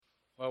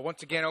Well,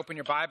 once again, open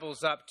your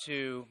Bibles up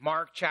to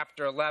Mark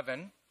chapter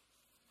 11.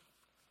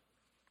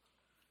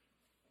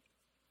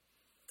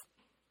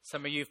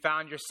 Some of you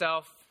found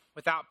yourself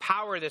without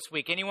power this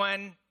week.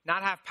 Anyone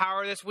not have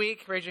power this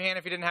week? Raise your hand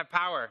if you didn't have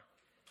power.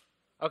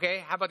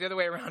 Okay, how about the other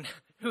way around?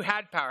 Who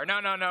had power?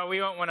 No. We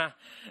don't want to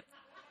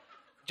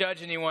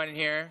judge anyone in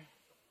here.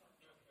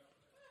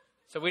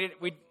 So we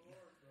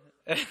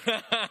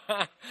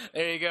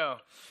there you go.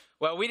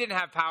 Well, we didn't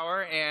have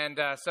power, and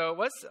so it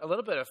was a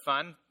little bit of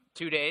fun.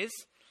 2 days.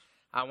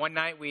 One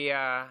night we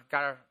got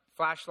our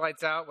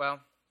flashlights out. Well,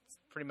 it's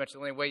pretty much the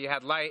only way you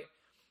had light.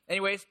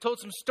 Anyways,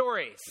 told some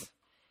stories.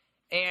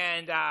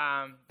 And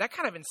that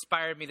kind of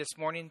inspired me this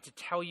morning to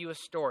tell you a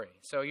story.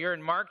 So you're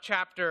in Mark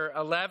chapter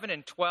 11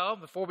 and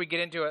 12. Before we get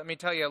into it, let me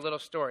tell you a little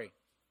story.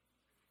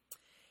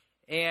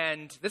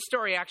 And this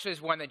story actually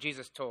is one that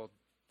Jesus told.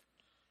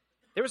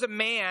 There was a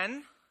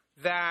man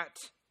that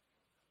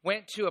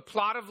went to a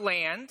plot of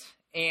land,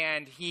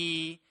 and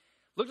he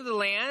looked at the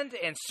land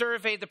and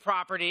surveyed the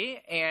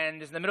property,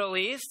 and it's in the Middle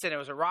East, and it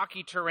was a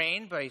rocky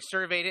terrain, but he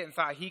surveyed it and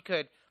thought he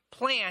could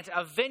plant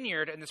a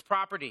vineyard in this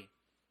property.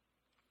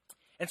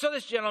 And so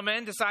this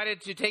gentleman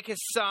decided to take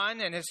his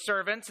son and his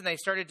servants, and they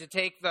started to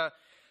take the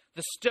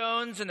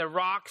stones and the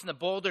rocks and the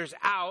boulders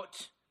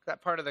out.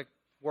 That part of the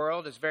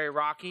world is very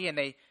rocky, and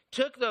they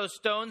took those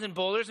stones and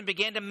boulders and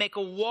began to make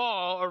a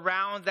wall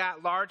around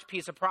that large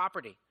piece of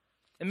property.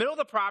 In the middle of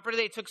the property,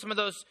 they took some of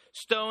those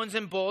stones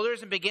and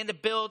boulders and began to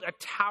build a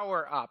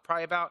tower up,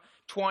 probably about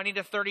 20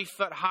 to 30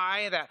 foot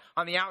high, that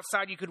on the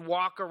outside you could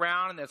walk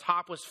around, and the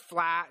top was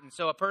flat. And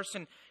so a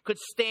person could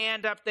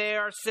stand up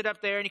there or sit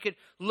up there, and you could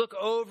look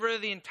over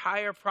the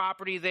entire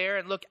property there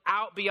and look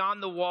out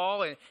beyond the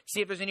wall and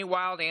see if there's any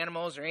wild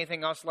animals or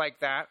anything else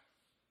like that.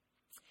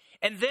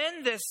 And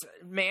then this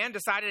man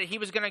decided that he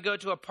was going to go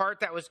to a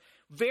part that was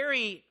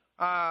very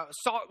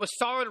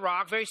solid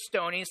rock, very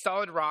stony,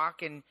 solid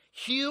rock, and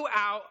hew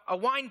out a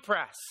wine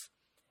press.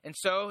 And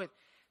so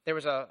there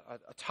was a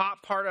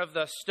top part of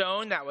the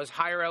stone that was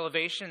higher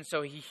elevation,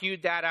 so he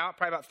hewed that out,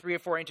 probably about 3 or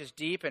 4 inches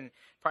deep and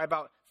probably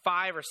about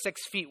 5 or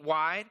 6 feet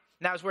wide.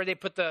 And that was where they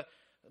put the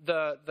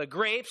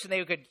grapes, and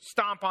they could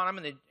stomp on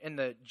them, and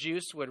the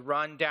juice would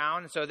run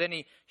down. And so then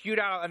he hewed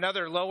out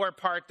another lower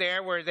part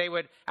there where they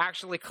would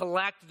actually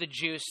collect the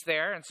juice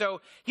there. And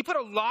so he put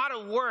a lot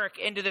of work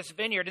into this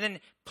vineyard and then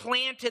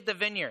planted the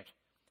vineyard.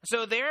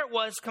 So there it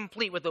was,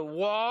 complete with a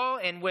wall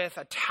and with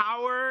a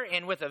tower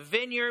and with a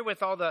vineyard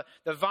with all the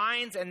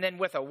vines and then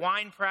with a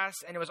wine press.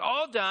 And it was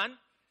all done. And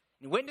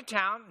he went to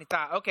town and he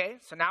thought, okay,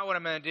 so now what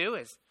I'm going to do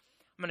is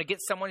I'm going to get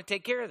someone to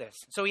take care of this.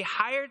 So he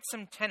hired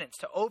some tenants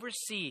to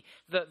oversee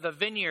the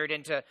vineyard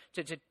and to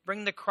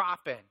bring the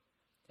crop in.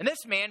 And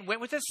this man went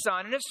with his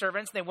son and his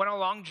servants, and they went on a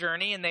long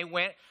journey, and they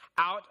went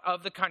out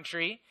of the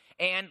country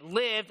and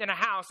lived in a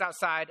house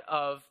outside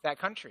of that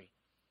country.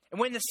 And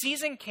when the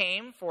season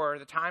came for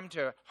the time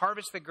to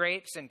harvest the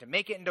grapes and to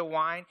make it into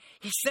wine,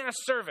 he sent a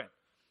servant.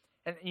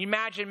 And you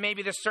imagine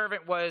maybe the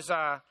servant was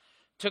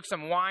took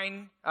some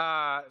wine,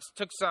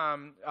 took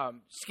some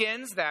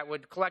skins that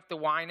would collect the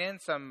wine in,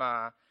 some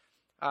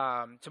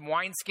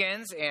wine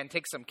skins, and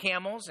take some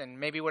camels, and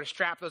maybe would have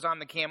strapped those on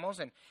the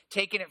camels and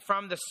taken it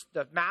from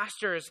the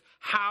master's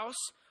house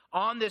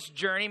on this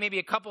journey, maybe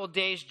a couple of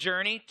days'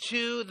 journey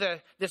to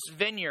this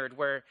vineyard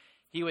where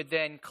he would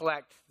then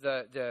collect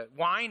the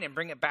wine and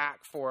bring it back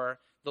for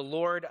the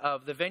Lord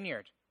of the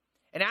vineyard.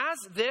 And as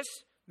this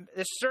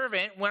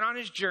servant went on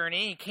his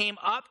journey, he came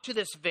up to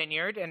this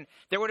vineyard, and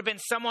there would have been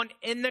someone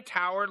in the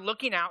tower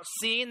looking out,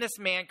 seeing this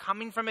man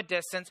coming from a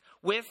distance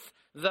with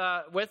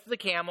the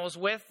camels,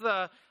 with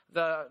the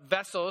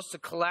vessels to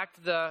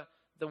collect the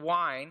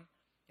wine.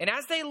 And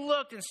as they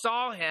looked and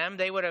saw him,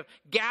 they would have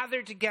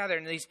gathered together,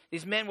 and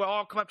these men would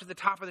all come up to the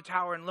top of the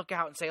tower and look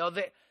out and say, oh,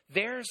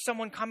 there's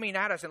someone coming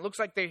at us. It looks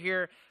like they're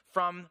here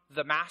from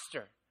the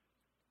master.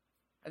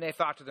 And they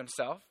thought to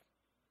themselves,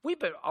 we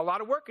put a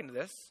lot of work into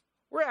this.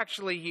 We're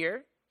actually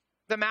here.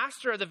 The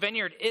master of the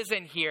vineyard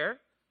isn't here.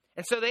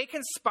 And so they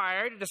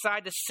conspired to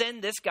decide to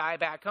send this guy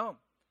back home.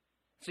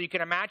 So you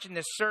can imagine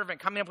this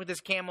servant coming up with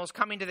his camels,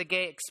 coming to the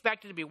gate,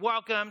 expected to be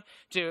welcomed,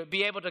 to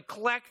be able to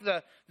collect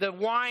the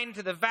wine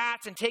to the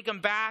vats and take them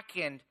back.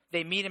 And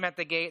they meet him at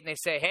the gate and they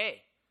say,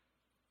 hey,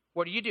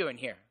 what are you doing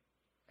here?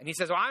 And he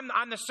says, well,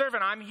 I'm the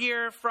servant. I'm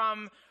here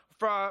from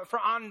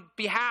on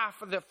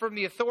behalf from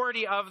the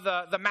authority of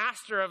the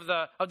master of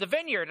the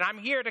vineyard. And I'm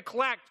here to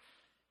collect.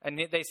 And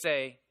they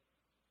say,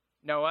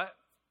 you know what?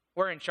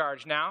 We're in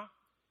charge now.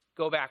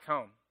 Go back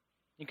home.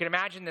 You can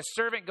imagine the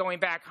servant going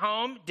back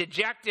home,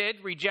 dejected,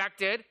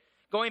 rejected,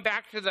 going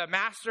back to the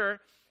master's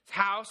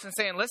house and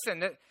saying,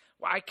 listen,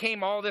 I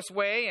came all this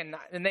way and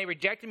they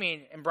rejected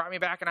me and brought me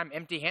back, and I'm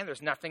empty-handed.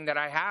 There's nothing that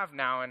I have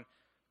now. And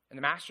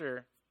the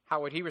master,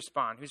 how would he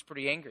respond? He was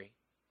pretty angry.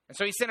 And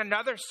so he sent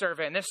another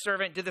servant, and this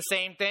servant did the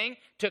same thing,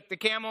 took the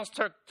camels,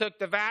 took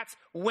the vats,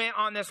 went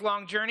on this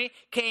long journey,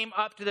 came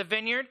up to the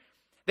vineyard.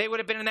 They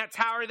would have been in that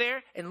tower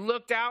there and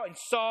looked out and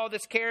saw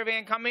this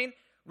caravan coming,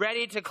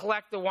 ready to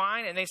collect the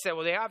wine. And they said,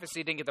 well, they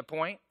obviously didn't get the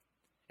point.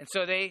 And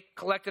so they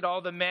collected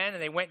all the men,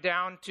 and they went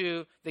down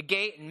to the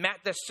gate and met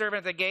the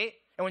servant at the gate.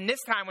 And when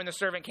the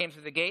servant came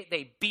to the gate,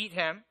 they beat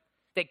him.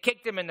 They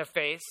kicked him in the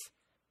face,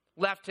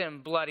 left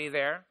him bloody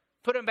there,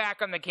 put him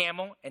back on the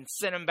camel, and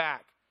sent him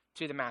back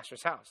to the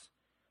master's house.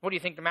 What do you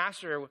think the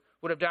master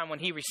would have done when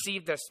he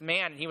received this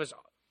man and he was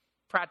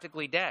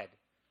practically dead?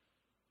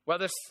 Well,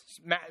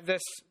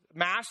 this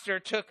master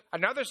took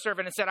another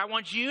servant and said, I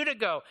want you to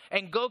go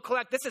and go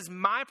collect. This is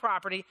my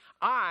property.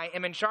 I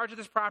am in charge of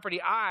this property.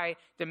 I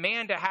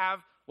demand to have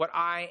what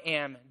I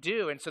am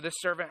due. And so this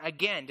servant,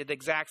 again, did the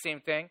exact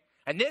same thing.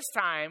 And this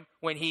time,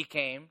 when he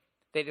came,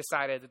 they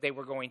decided that they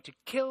were going to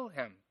kill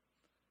him.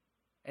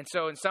 And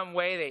so in some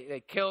way, they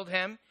killed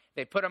him.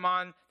 They put him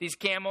on these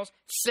camels,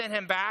 sent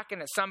him back.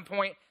 And at some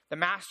point, the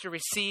master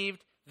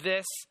received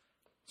this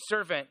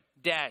servant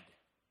dead.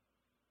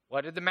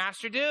 What did the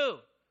master do?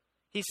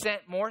 He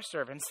sent more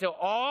servants till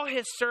all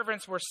his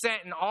servants were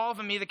sent, and all of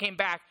them either came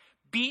back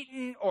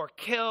beaten or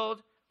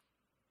killed.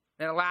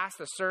 And at last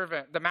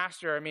the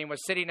master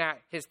was sitting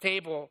at his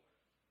table,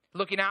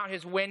 looking out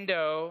his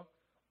window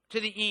to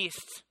the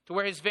east, to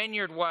where his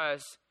vineyard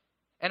was,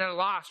 and at a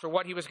loss for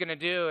what he was going to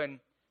do. And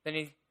then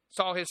he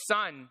saw his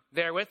son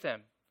there with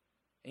him.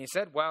 And he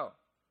said, well,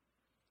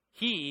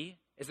 he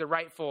is the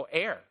rightful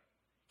heir.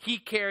 He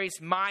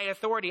carries my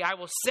authority. I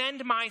will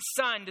send my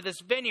son to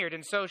this vineyard.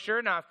 And so sure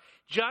enough,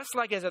 just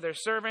like his other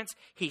servants,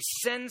 he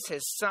sends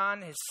his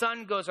son. His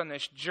son goes on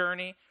this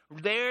journey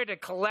there to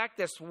collect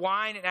this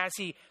wine. And as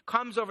he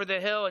comes over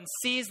the hill and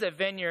sees the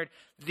vineyard,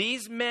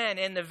 these men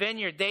in the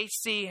vineyard, they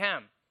see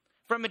him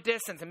from a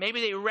distance. And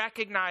maybe they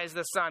recognize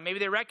the son. Maybe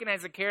they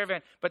recognize the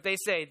caravan. But they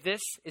say,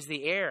 this is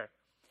the heir.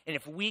 And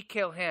if we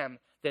kill him,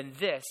 then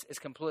this is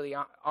completely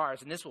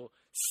ours. And this will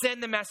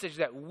send the message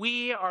that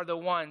we are the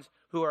ones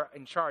who are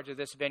in charge of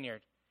this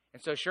vineyard.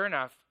 And so sure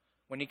enough,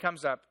 when he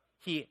comes up,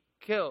 they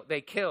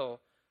kill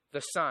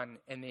the son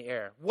and the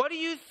heir. What do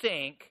you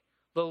think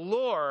the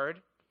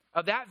Lord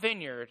of that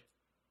vineyard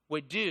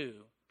would do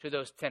to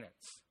those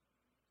tenants?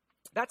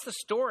 That's the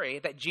story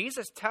that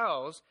Jesus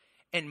tells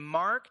in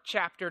Mark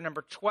chapter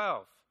number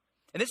 12.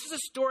 And this is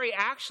a story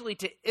actually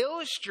to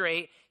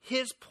illustrate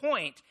his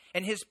point.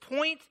 And his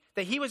point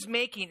that he was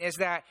making is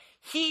that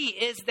he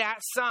is that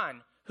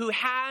son who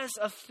has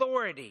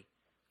authority.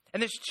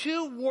 And there's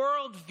two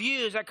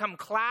worldviews that come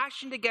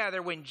clashing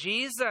together when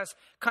Jesus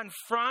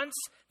confronts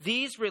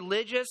these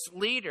religious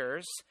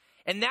leaders.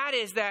 And that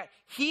is that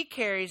he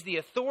carries the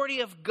authority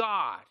of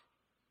God,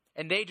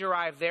 and they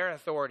derive their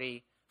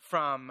authority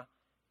from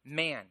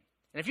man.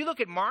 And if you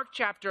look at Mark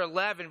chapter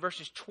 11,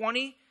 verses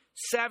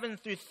 27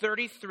 through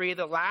 33,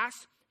 the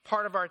last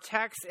part of our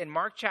text in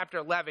Mark chapter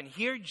 11,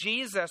 here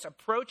Jesus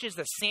approaches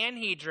the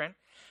Sanhedrin.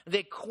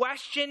 They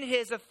question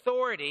his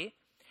authority,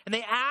 and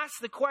they ask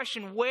the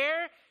question,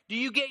 where do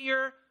you get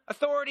your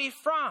authority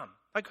from?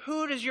 Like,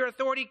 who does your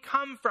authority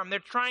come from? They're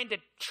trying to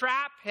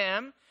trap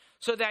him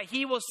so that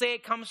he will say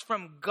it comes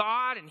from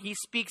God, and he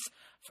speaks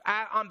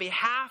on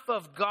behalf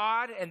of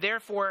God, and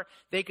therefore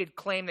they could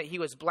claim that he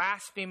was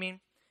blaspheming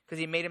because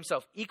he made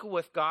himself equal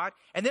with God.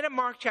 And then in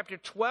Mark chapter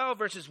 12,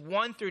 verses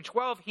 1 through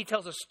 12, he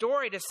tells a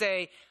story to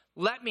say,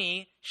 let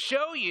me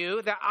show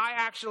you that I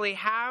actually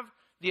have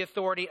the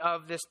authority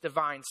of this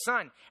divine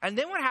son. And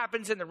then what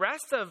happens in the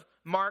rest of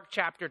Mark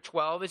chapter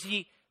 12 is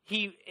he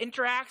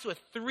interacts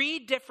with three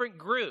different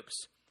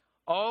groups.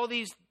 All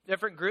these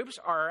different groups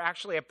are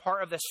actually a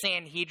part of the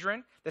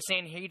Sanhedrin. The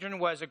Sanhedrin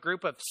was a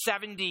group of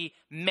 70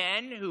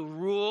 men who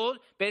ruled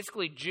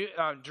basically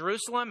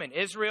Jerusalem and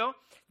Israel.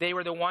 They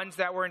were the ones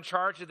that were in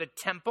charge of the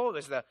temple. It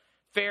was the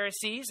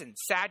Pharisees and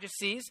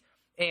Sadducees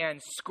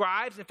and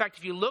scribes. In fact,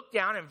 if you look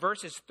down in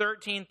verses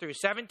 13 through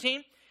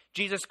 17,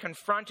 Jesus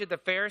confronted the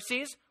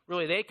Pharisees.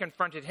 Really, they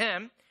confronted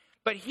him.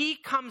 But he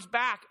comes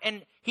back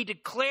and he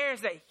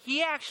declares that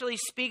he actually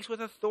speaks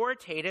with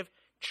authoritative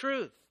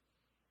truth.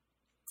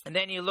 And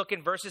then you look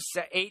in verses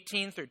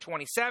 18 through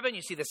 27,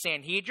 you see the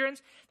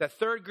Sanhedrins. The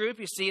third group,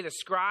 you see the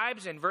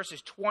scribes in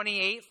verses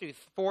 28 through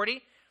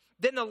 40.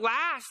 Then the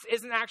last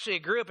isn't actually a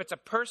group, it's a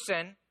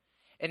person.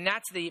 And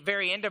that's the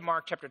very end of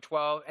Mark chapter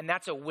 12. And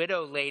that's a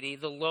widow lady,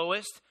 the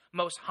lowest,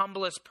 most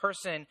humblest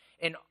person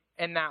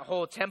in that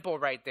whole temple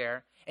right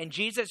there. And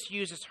Jesus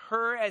uses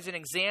her as an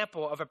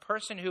example of a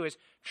person who is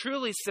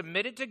truly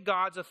submitted to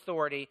God's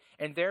authority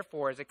and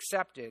therefore is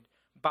accepted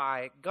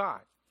by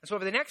God. And so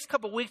over the next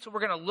couple of weeks, what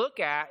we're going to look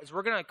at is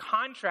we're going to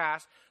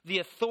contrast the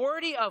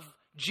authority of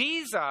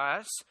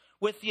Jesus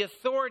with the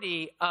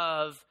authority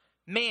of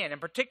man. And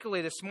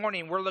particularly this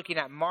morning, we're looking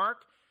at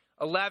Mark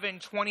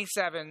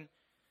 11:27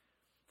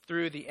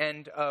 through the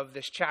end of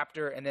this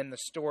chapter, and then the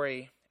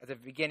story at the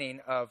beginning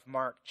of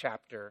Mark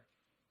chapter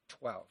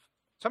 12.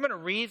 So I'm going to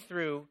read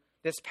through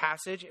this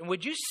passage. And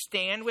would you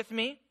stand with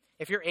me?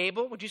 If you're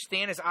able, would you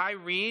stand as I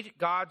read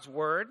God's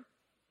word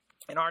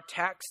in our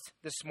text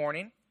this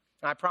morning?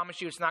 And I promise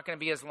you it's not going to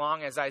be as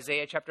long as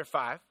Isaiah chapter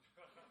 5.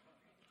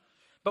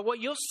 But what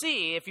you'll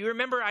see, if you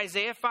remember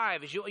Isaiah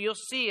 5, is you'll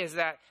see is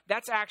that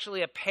that's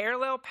actually a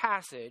parallel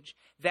passage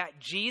that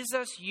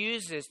Jesus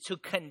uses to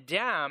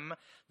condemn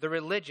the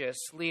religious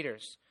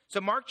leaders. So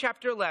Mark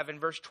chapter 11,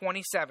 verse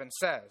 27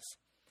 says,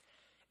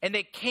 "And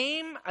they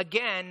came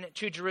again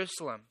to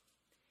Jerusalem.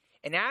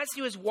 And as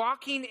he was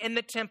walking in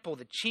the temple,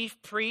 the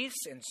chief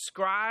priests and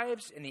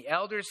scribes and the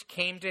elders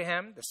came to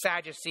him, the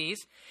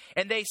Sadducees,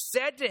 and they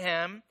said to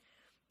him,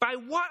 'By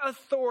what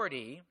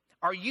authority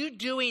are you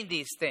doing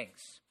these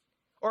things?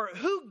 Or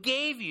who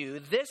gave you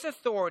this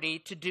authority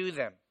to do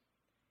them?'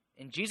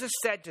 And Jesus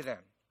said to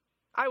them,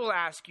 'I will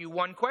ask you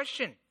one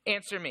question.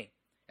 Answer me,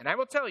 and I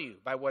will tell you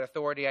by what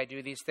authority I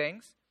do these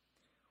things.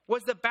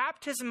 Was the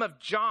baptism of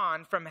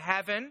John from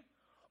heaven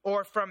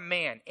or from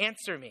man?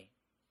 Answer me.'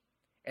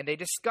 And they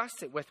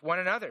discussed it with one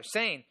another,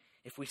 saying,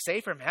 'If we say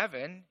from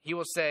heaven, he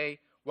will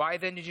say, why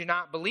then did you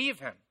not believe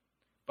him?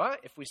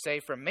 But if we say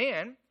from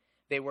man,'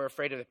 they were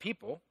afraid of the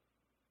people,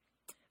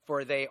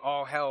 for they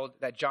all held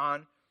that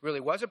John really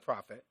was a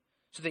prophet.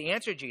 So they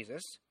answered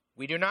Jesus,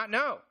 'We do not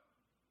know.'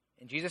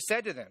 And Jesus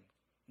said to them,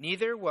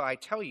 'Neither will I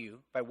tell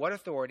you by what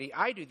authority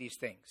I do these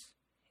things.'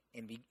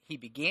 And he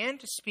began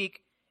to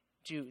speak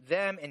to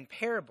them in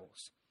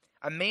parables.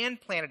 'A man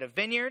planted a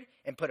vineyard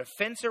and put a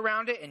fence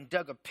around it and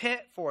dug a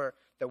pit for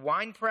the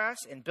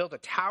winepress and built a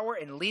tower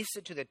and leased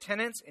it to the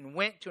tenants and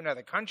went to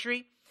another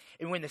country.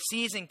 And when the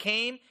season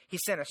came, he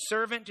sent a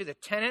servant to the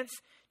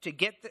tenants to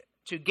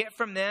get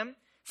from them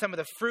some of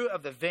the fruit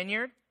of the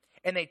vineyard.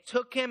 And they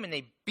took him and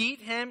they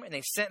beat him and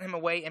they sent him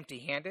away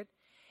empty-handed.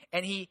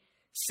 And again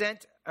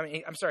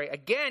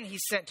he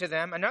sent to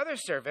them another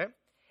servant,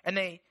 and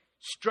they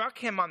struck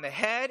him on the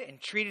head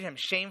and treated him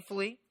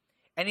shamefully.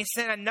 And he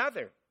sent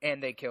another,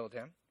 and they killed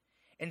him.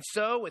 And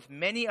so with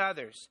many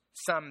others,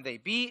 some they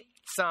beat,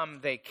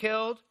 some they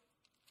killed,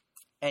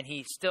 and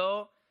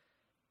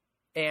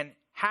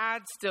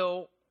had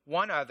still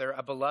one other,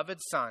 a beloved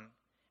son.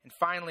 And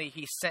finally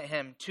he sent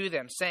him to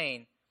them,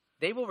 saying,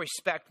 "They will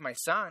respect my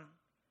son."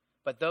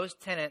 But those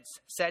tenants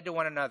said to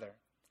one another,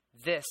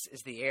 "This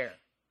is the heir.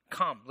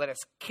 Come, let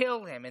us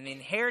kill him, and the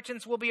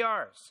inheritance will be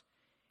ours."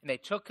 And they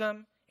took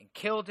him and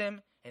killed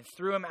him and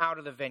threw him out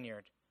of the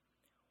vineyard.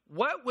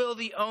 What will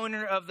the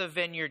owner of the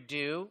vineyard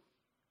do?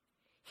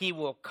 He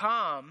will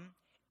come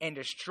and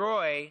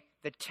destroy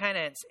the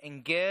tenants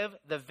and give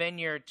the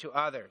vineyard to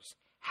others.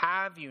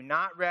 Have you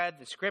not read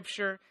the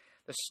scripture?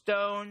 The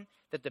stone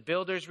that the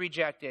builders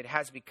rejected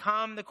has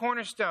become the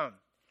cornerstone.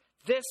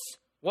 This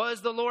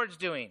was the Lord's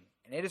doing,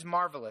 and it is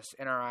marvelous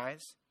in our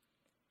eyes.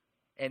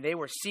 And they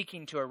were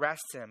seeking to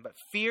arrest him, but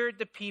feared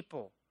the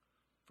people,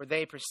 for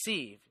they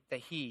perceived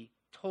that he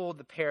told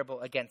the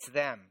parable against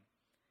them.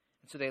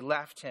 And so they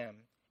left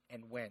him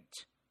and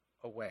went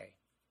away.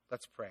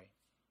 Let's pray.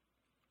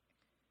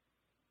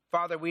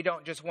 Father, we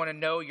don't just want to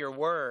know your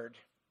word.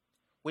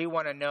 We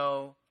want to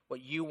know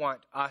what you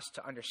want us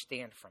to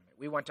understand from it.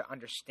 We want to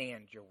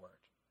understand your word.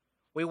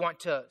 We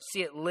want to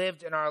see it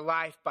lived in our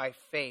life by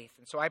faith.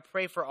 And so I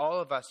pray for all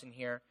of us in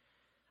here.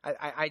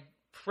 I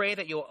pray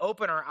that you'll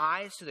open our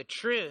eyes to the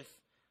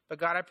truth. But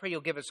God, I pray you'll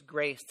give us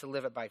grace to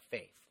live it by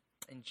faith.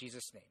 In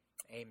Jesus' name,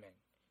 amen.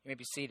 You may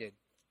be seated.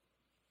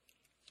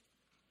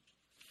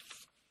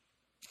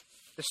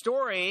 The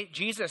story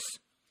Jesus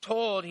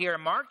told here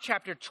in Mark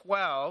chapter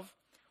 12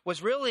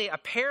 was really a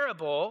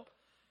parable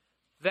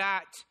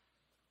that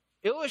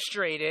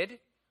illustrated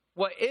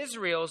what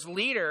Israel's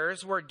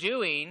leaders were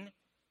doing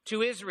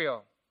to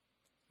Israel.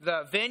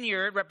 The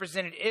vineyard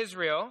represented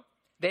Israel.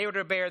 They were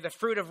to bear the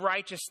fruit of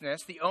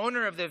righteousness. The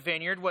owner of the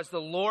vineyard was the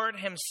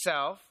Lord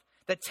himself.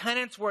 The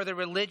tenants were the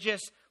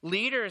religious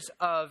leaders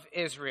of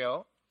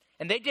Israel.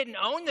 And they didn't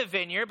own the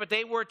vineyard, but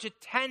they were to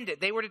tend it.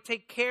 They were to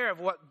take care of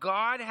what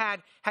God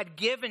had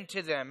given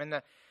to them.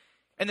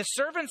 And the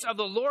servants of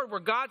the Lord were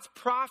God's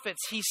prophets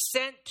he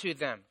sent to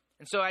them.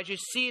 And so as you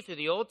see through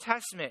the Old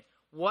Testament,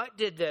 what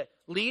did the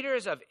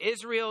leaders of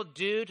Israel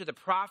do to the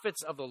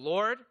prophets of the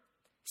Lord?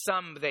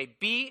 Some they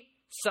beat,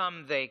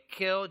 some they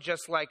killed,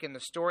 just like in the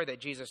story that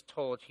Jesus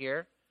told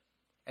here.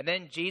 And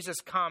then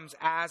Jesus comes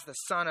as the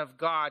Son of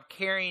God,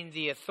 carrying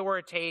the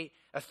authority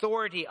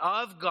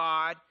of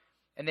God,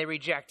 and they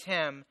reject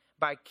him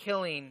by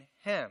killing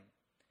him.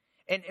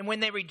 And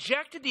when they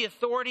rejected the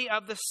authority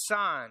of the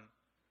Son,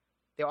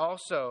 they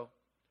also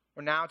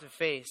were now to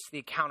face the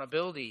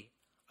accountability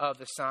of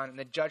the Son and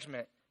the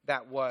judgment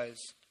that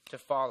was to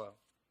follow.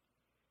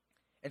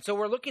 And so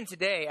we're looking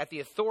today at the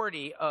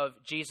authority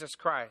of Jesus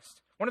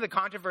Christ. One of the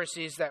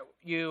controversies that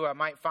you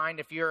might find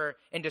if you're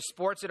into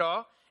sports at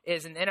all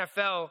is in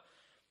NFL,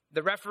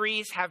 the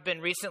referees have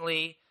been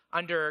recently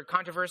under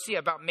controversy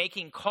about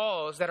making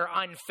calls that are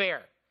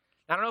unfair.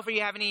 I don't know if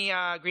you have any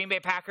Green Bay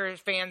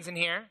Packers fans in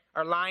here,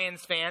 or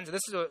Lions fans.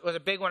 This was a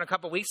big one a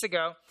couple weeks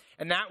ago,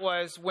 and that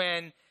was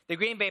when the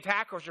Green Bay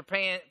Packers were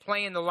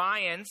playing the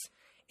Lions,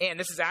 and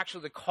this is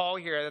actually the call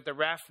here that the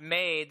ref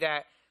made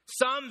that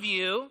some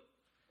view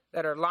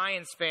that are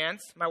Lions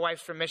fans. My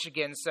wife's from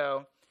Michigan,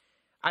 so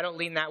I don't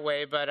lean that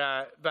way, but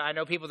I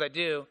know people that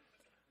do.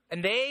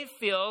 And they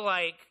feel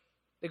like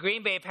the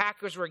Green Bay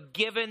Packers were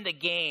given the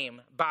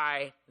game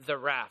by the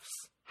refs.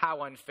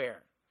 How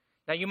unfair.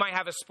 Now, you might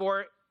have a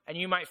sport, and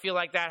you might feel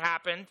like that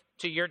happened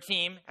to your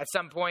team at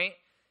some point,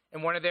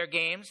 in one of their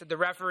games that the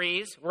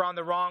referees were on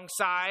the wrong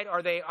side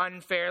or they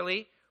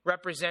unfairly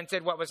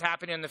represented what was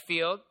happening in the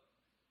field.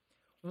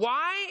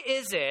 Why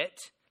is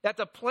it that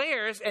the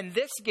players in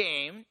this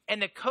game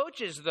and the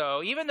coaches,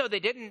 though, even though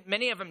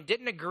many of them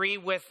didn't agree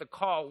with the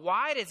call,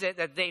 why is it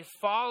that they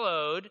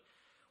followed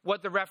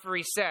what the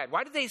referee said?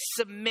 Why did they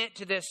submit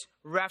to this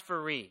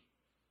referee?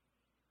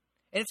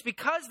 And it's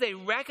because they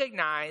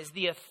recognize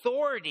the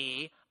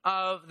authority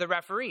of the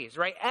referees,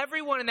 right?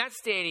 Everyone in that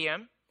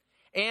stadium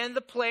and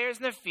the players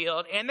in the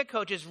field and the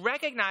coaches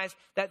recognize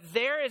that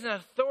there is an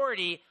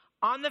authority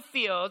on the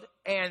field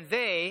and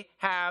they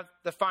have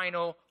the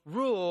final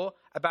rule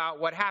about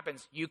what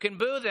happens. You can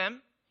boo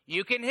them,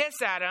 you can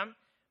hiss at them,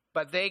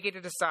 but they get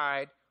to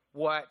decide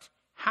what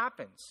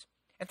happens.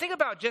 And think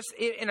about just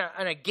in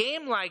a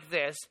game like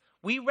this,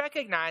 we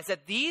recognize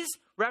that these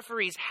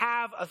referees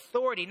have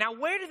authority. Now,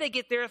 where do they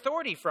get their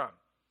authority from?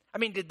 I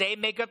mean, did they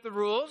make up the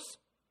rules?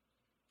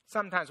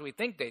 Sometimes we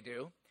think they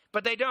do,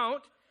 but they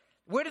don't.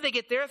 Where do they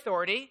get their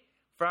authority?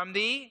 From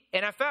the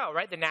NFL,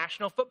 right? The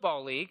National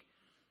Football League.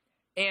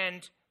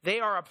 And they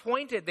are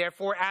appointed,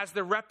 therefore, as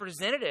the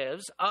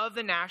representatives of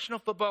the National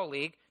Football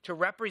League to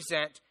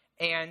represent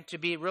and to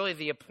be really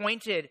the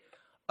appointed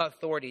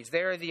authorities.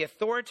 They are the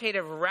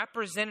authoritative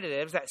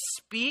representatives that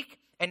speak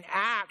and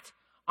act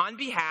on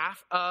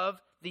behalf of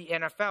the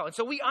NFL. And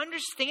so we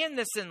understand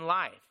this in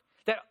life,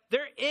 that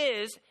there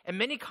is, in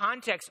many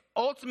contexts,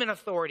 ultimate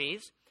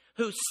authorities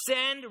who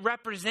send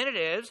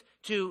representatives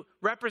to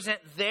represent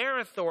their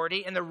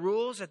authority and the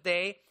rules that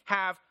they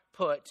have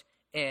put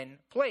in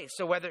place.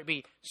 So whether it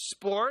be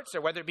sports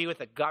or whether it be with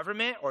the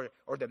government or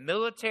the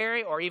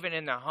military or even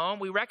in the home,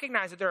 we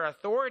recognize that there are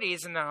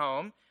authorities in the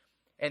home,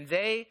 and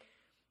they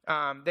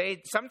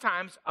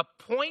sometimes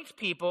appoint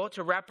people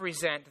to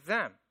represent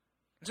them.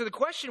 And so the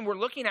question we're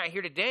looking at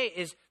here today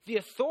is the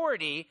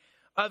authority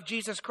of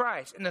Jesus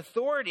Christ, an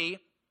authority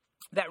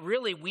that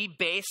really we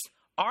base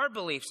our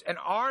beliefs and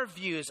our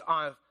views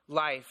of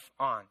life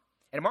on.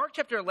 In Mark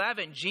chapter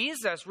 11,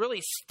 Jesus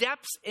really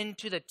steps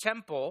into the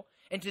temple,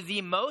 into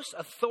the most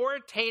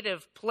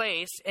authoritative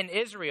place in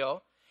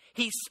Israel.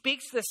 He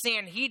speaks to the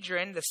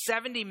Sanhedrin, the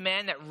 70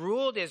 men that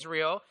ruled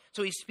Israel.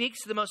 So he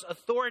speaks to the most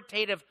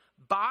authoritative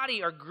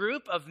body or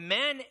group of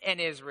men in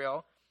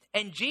Israel.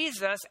 And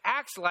Jesus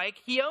acts like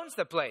he owns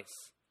the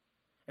place.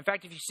 In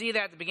fact, if you see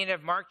that at the beginning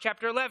of Mark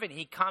chapter 11,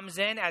 he comes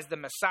in as the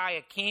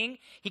Messiah king.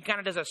 He kind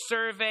of does a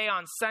survey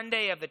on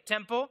Sunday of the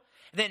temple.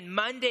 Then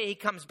Monday he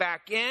comes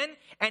back in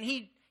and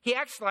he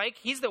acts like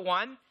he's the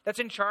one that's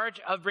in charge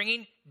of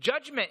bringing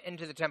judgment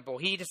into the temple.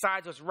 He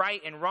decides what's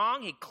right and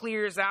wrong. He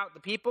clears out the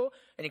people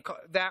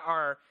that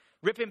are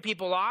ripping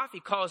people off. He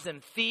calls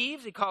them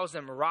thieves. He calls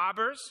them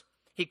robbers.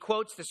 He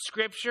quotes the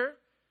scripture.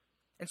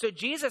 And so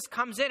Jesus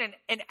comes in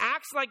and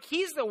acts like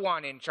he's the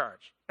one in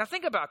charge. Now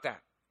think about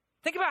that.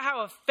 Think about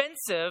how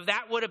offensive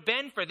that would have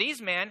been for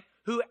these men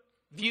who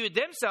viewed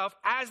themselves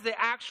as the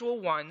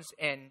actual ones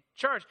in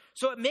charge.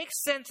 So it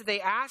makes sense that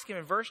they ask him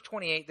in verse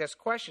 28 this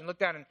question. Look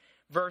down in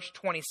verse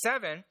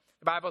 27.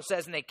 The Bible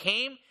says, and they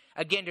came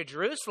again to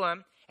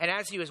Jerusalem, and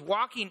as he was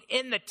walking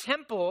in the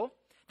temple,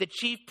 the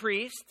chief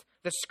priests,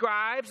 the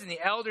scribes, and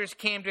the elders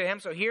came to him.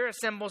 So here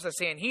assembles the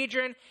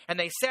Sanhedrin, and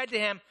they said to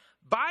him,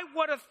 by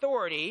what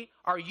authority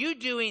are you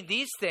doing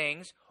these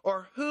things,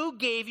 or who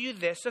gave you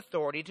this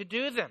authority to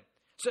do them?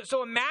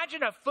 So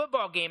imagine a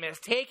football game is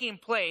taking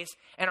place,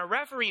 and a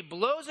referee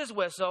blows his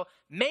whistle,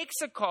 makes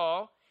a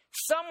call,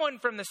 someone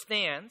from the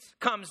stands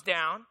comes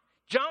down,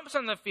 jumps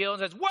on the field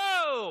and says,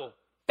 whoa,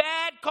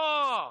 bad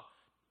call,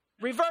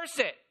 reverse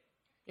it.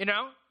 You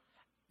know,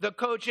 the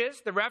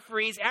coaches, the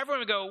referees, everyone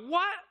would go,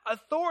 what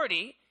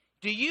authority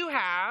do you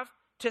have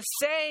to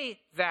say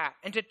that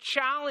and to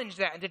challenge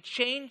that and to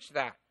change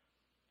that?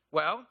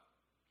 Well,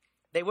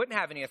 they wouldn't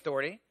have any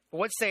authority. But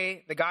let's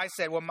say the guy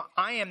said, well,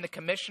 I am the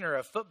commissioner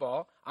of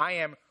football. I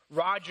am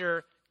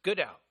Roger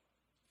Goodell.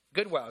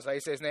 Goodell, is that how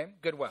you say his name?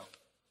 Goodell.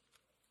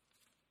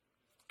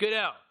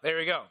 Goodell, there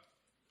we go.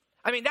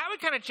 I mean, that would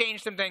kind of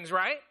change some things,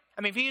 right?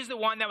 I mean, if he's the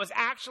one that was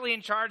actually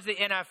in charge of the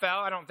NFL,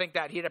 I don't think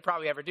that he'd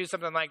probably ever do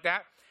something like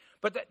that.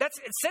 But that's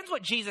in a sense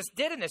what Jesus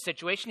did in this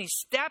situation. He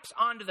steps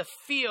onto the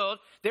field.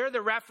 They're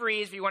the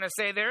referees, if you want to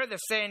say. They're the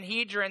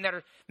Sanhedrin that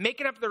are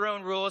making up their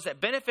own rules that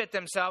benefit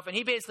themselves. And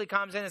he basically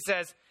comes in and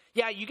says,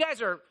 yeah, you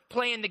guys are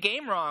playing the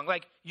game wrong.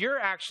 Like, you're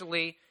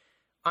actually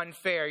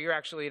unfair. You're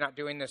actually not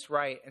doing this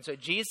right. And so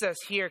Jesus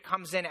here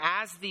comes in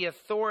as the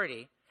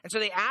authority. And so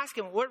they ask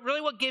him,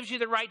 what gives you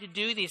the right to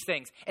do these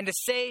things and to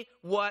say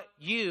what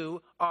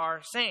you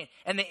are saying?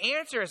 And the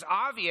answer is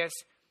obvious.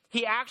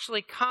 He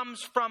actually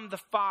comes from the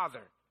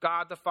Father.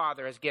 God the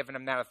Father has given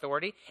him that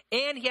authority.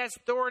 And he has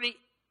authority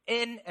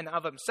in and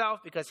of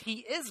himself because he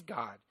is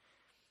God,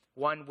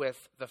 one with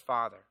the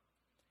Father.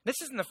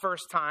 This isn't the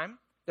first time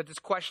that this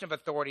question of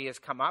authority has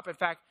come up. In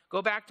fact,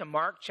 go back to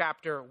Mark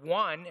chapter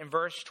 1 and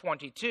verse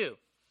 22.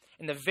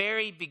 In the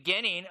very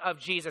beginning of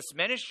Jesus'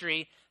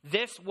 ministry,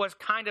 this was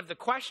kind of the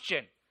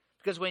question.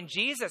 Because when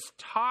Jesus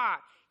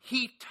taught,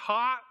 he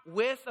taught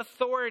with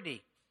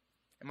authority.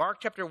 In Mark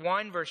chapter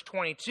 1, verse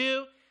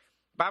 22,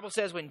 The Bible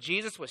says when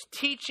Jesus was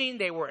teaching,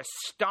 they were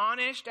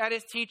astonished at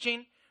his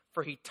teaching,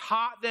 for he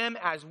taught them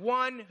as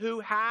one who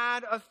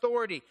had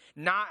authority,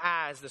 not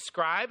as the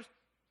scribes.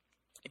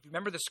 If you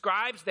remember the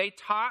scribes, they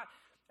taught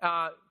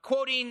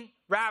quoting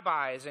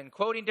rabbis and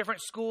quoting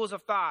different schools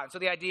of thought. So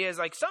the idea is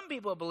like some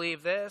people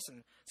believe this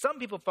and some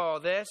people follow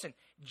this. And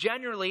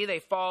generally they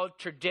followed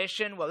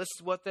tradition. Well, this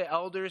is what the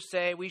elders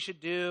say we should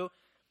do.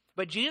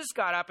 But Jesus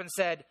got up and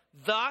said,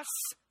 "Thus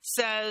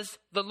says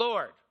the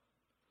Lord."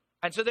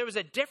 And so there was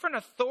a different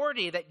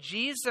authority that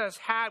Jesus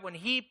had when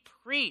he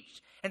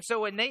preached. And so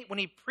when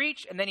he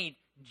preached and then he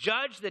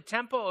judged the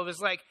temple, it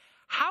was like,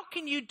 how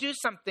can you do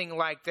something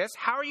like this?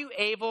 How are you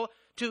able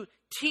to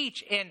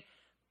teach and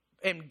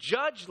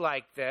judge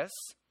like this?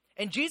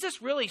 And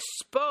Jesus really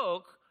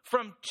spoke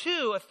from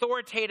two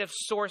authoritative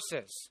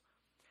sources.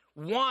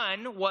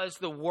 One was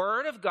the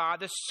Word of God,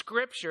 the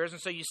Scriptures.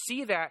 And so you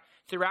see that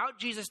throughout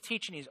Jesus'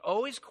 teaching, he's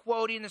always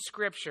quoting the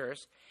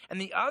Scriptures.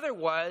 And the other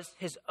was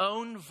his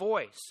own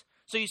voice.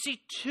 So you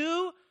see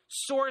two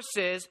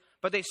sources,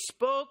 but they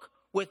spoke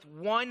with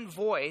one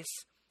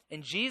voice.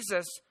 And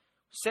Jesus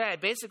said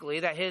basically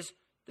that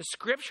the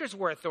Scriptures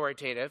were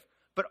authoritative,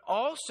 but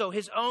also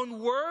his own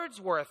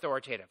words were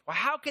authoritative. Well,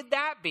 how could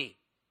that be?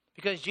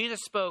 Because Jesus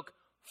spoke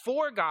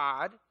for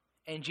God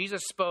and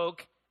Jesus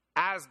spoke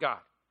as God.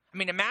 I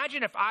mean,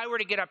 imagine if I were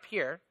to get up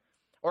here,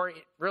 or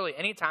really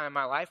any time in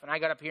my life, and I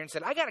got up here and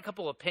said, I got a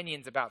couple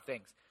opinions about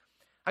things.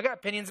 I got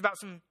opinions about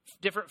some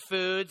different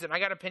foods, and I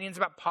got opinions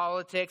about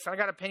politics, and I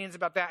got opinions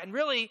about that. And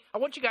really, I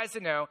want you guys to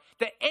know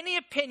that any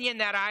opinion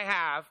that I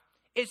have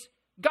is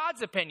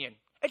God's opinion.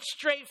 It's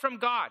straight from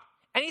God.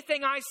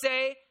 Anything I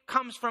say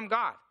comes from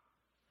God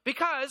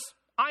because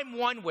I'm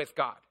one with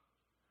God.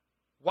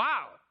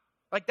 Wow.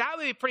 Like that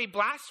would be pretty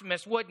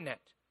blasphemous, wouldn't it?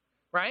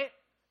 Right?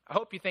 I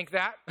hope you think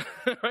that,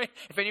 right?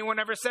 If anyone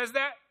ever says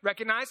that,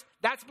 recognize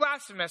that's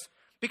blasphemous.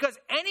 Because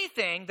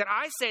anything that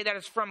I say that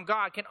is from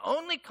God can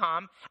only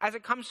come as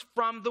it comes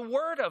from the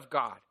Word of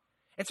God.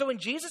 And so when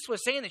Jesus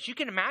was saying this, you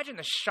can imagine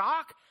the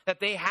shock that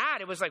they had.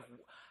 It was like,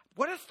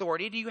 what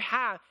authority do you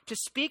have to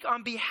speak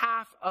on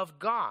behalf of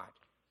God?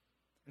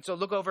 And so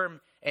look over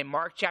in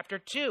Mark chapter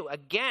 2.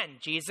 Again,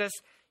 Jesus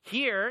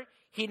here,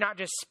 he not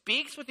just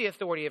speaks with the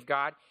authority of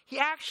God, he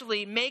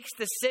actually makes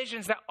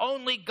decisions that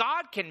only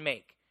God can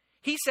make.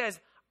 He says,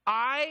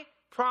 I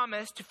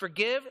promise to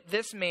forgive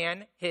this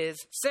man his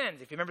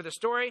sins. If you remember the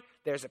story,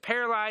 there's a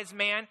paralyzed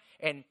man,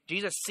 and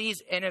Jesus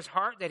sees in his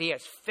heart that he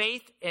has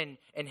faith in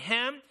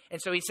him. And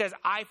so he says,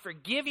 I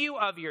forgive you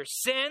of your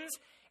sins.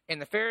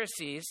 And the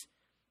Pharisees,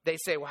 they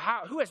say, well,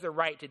 who has the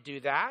right to do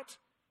that?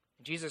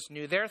 And Jesus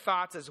knew their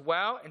thoughts as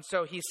well. And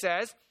so he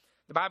says,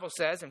 the Bible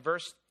says in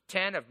verse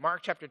 10 of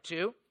Mark chapter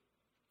 2,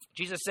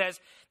 Jesus says,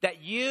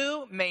 that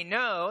you may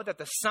know that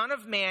the Son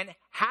of Man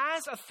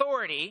has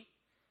authority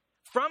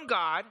from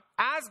God,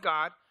 as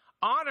God,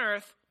 on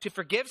earth to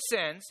forgive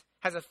sins,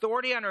 has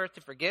authority on earth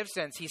to forgive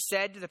sins. He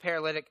said to the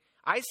paralytic,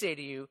 I say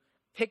to you,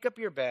 pick up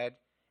your bed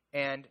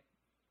and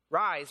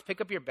rise, pick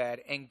up your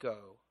bed and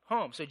go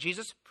home. So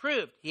Jesus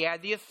proved he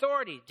had the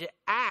authority to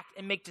act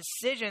and make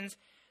decisions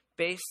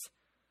based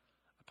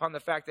upon the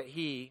fact that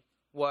he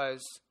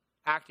was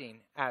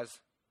acting as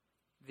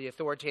the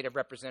authoritative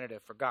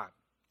representative for God.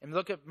 And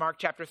look at Mark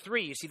chapter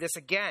 3. You see this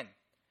again.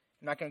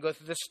 I'm not going to go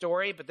through this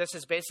story, but this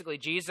is basically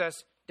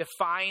Jesus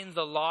defying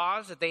the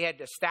laws that they had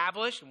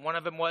established. And one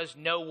of them was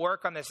no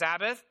work on the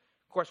Sabbath.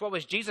 Of course, what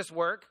was Jesus'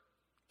 work?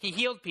 He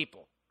healed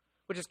people,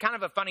 which is kind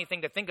of a funny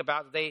thing to think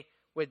about, that they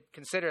would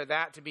consider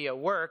that to be a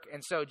work.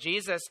 And so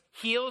Jesus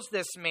heals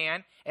this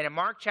man. And in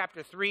Mark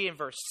chapter 3 and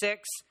verse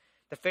 6,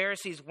 the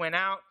Pharisees went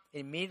out and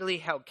immediately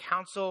held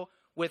counsel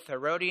with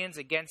Herodians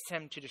against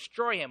him to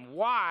destroy him.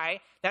 Why?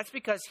 That's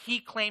because he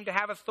claimed to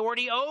have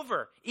authority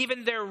over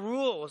even their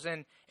rules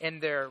and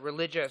their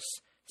religious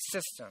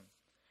system.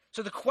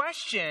 So the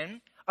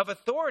question of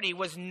authority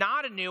was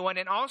not a new one,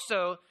 and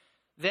also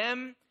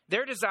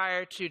their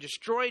desire to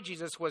destroy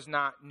Jesus was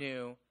not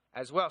new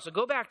as well. So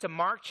go back to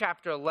Mark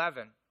chapter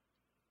 11.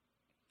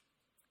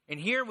 And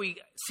here we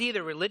see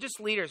the religious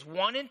leaders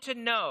wanting to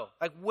know,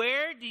 like,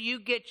 where do you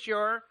get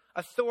your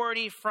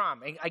authority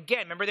from? And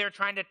again, remember, they were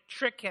trying to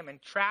trick him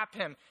and trap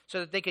him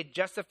so that they could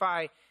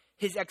justify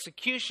his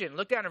execution.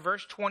 Look down in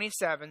verse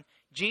 27.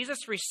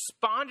 Jesus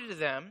responded to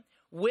them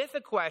with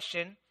a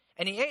question,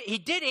 and he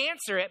did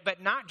answer it,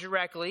 but not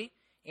directly.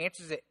 He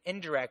answers it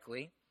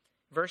indirectly.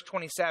 Verse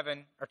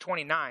 27 or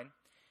 29,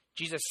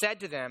 Jesus said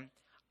to them,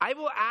 I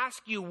will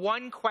ask you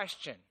one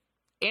question.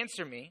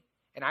 Answer me,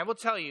 and I will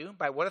tell you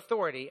by what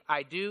authority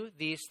I do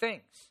these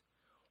things.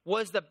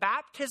 Was the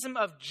baptism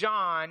of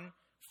John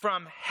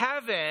from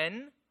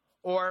heaven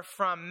or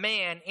from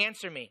man?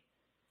 Answer me.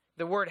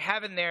 The word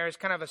heaven there is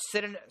kind of a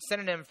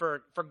synonym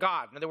for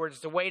God. In other words,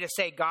 it's a way to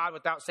say God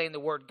without saying the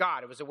word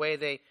God. It was a way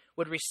they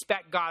would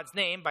respect God's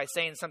name by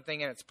saying something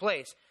in its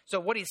place. So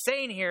what he's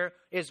saying here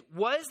is,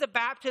 was the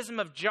baptism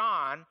of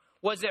John,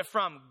 was it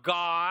from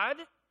God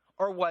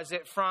or was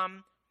it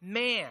from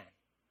man?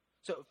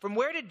 So from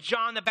where did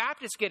John the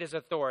Baptist get his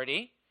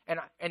authority?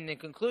 And the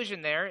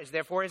conclusion there is,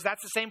 therefore, is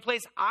that's the same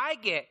place I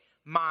get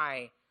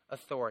my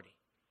authority.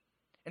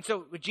 And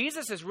so what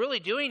Jesus is really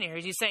doing here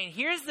is he's saying,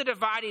 here's the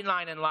dividing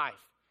line in life.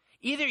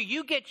 Either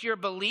you get your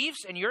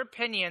beliefs and your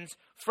opinions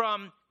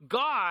from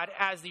God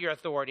as your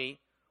authority,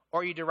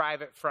 or you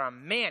derive it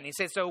from man. He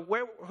says, so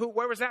where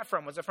was that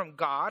from? Was it from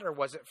God or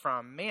was it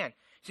from man?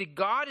 See,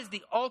 God is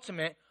the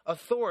ultimate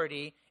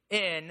authority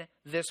in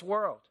this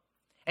world.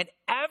 And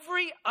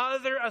every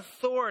other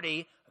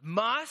authority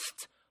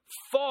must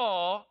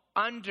fall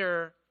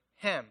under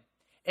him.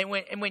 And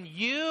when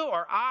you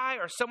or I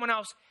or someone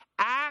else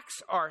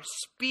acts or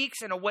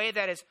speaks in a way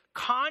that is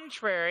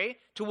contrary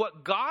to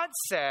what God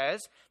says,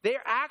 they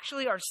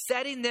actually are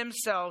setting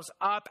themselves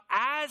up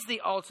as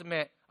the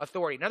ultimate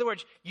authority. In other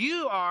words,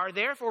 you are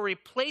therefore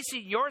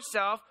replacing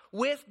yourself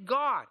with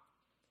God.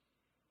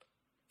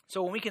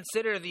 So when we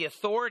consider the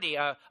authority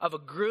of a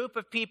group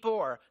of people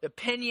or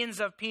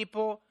opinions of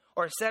people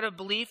or a set of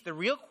belief, the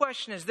real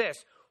question is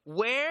this: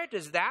 where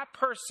does that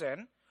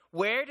person,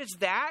 where does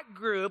that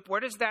group, where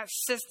does that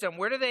system,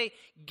 where do they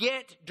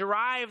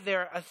derive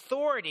their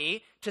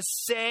authority to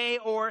say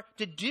or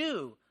to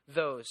do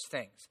those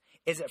things?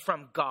 Is it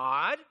from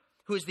God,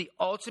 who is the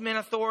ultimate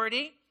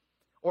authority,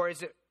 or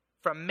is it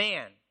from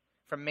man,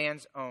 from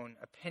man's own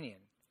opinion?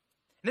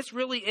 And this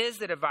really is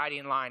the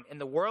dividing line in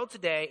the world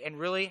today and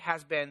really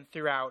has been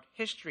throughout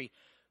history.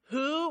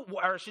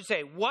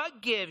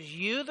 What gives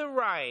you the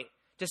right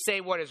to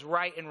say what is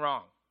right and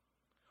wrong?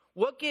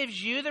 What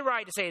gives you the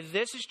right to say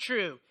this is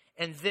true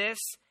and this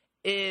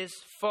is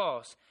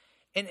false?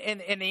 And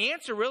the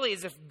answer really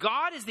is, if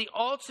God is the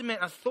ultimate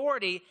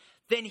authority,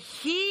 then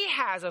he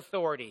has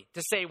authority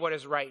to say what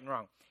is right and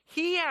wrong.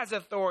 He has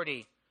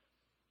authority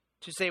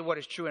to say what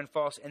is true and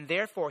false, and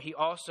therefore he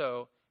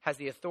also has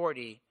the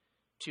authority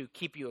to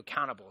keep you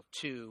accountable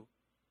to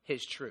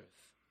his truth.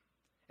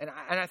 And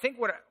I think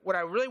what I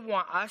really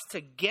want us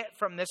to get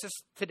from this is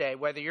today,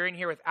 whether you're in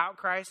here without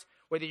Christ,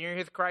 whether you're in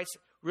here with Christ,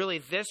 really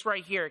this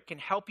right here can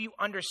help you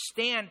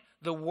understand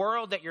the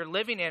world that you're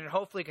living in, and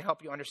hopefully can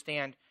help you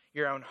understand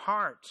your own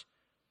heart.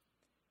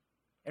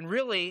 And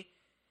really,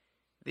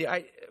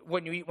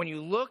 when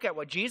you look at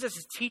what Jesus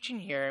is teaching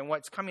here and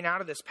what's coming out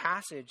of this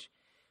passage,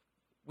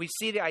 we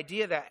see the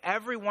idea that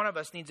every one of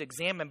us needs to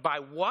examine, by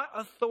what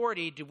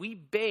authority do we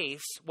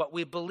base what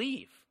we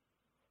believe?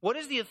 What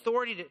is the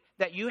authority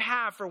that you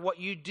have for what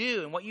you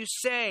do and what you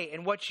say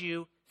and what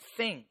you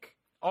think?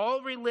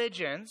 All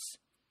religions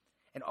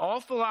and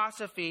all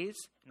philosophies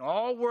and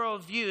all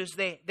worldviews,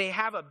 they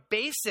have a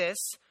basis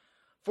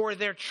for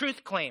their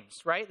truth claims,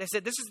 right? They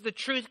said this is the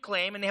truth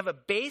claim, and they have a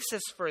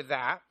basis for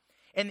that.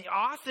 And the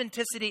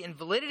authenticity and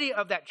validity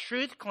of that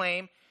truth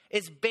claim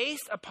is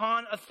based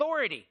upon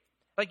authority.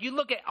 Like, you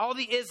look at all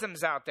the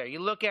isms out there. You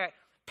look at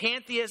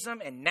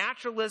pantheism and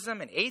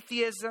naturalism and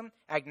atheism,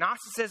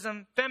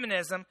 agnosticism,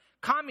 feminism,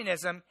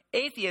 communism,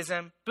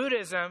 atheism,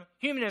 Buddhism,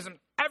 humanism.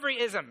 Every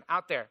ism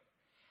out there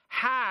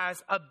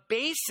has a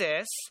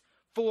basis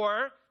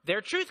for their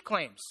truth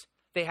claims.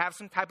 They have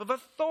some type of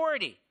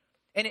authority.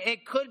 And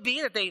it could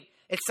be that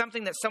it's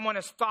something that someone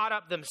has thought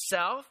up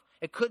themselves.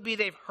 It could be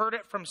they've heard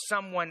it from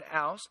someone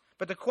else.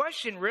 But the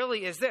question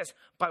really is this: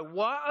 by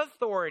what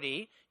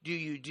authority do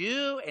you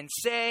do and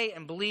say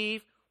and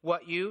believe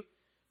what you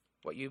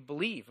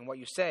believe and what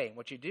you say and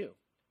what you do?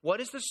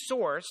 What is the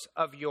source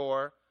of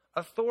your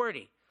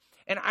authority?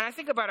 And I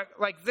think about it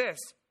like this,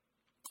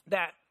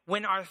 that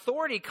when our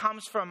authority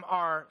comes from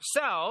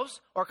ourselves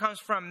or comes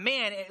from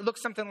man, it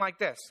looks something like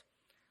this.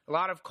 A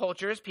lot of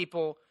cultures,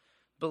 people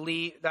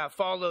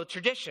follow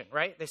tradition,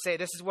 right? They say,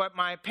 this is what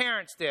my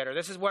parents did, or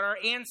this is what our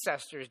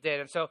ancestors did.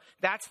 And so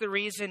that's the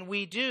reason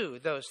we do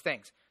those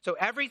things. So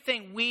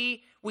everything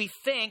we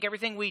think,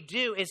 everything we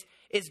do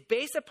is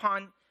based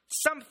upon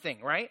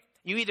something, right?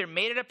 You either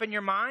made it up in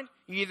your mind,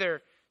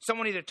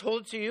 someone either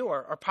told it to you,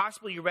 or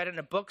possibly you read it in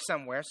a book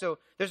somewhere. So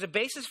there's a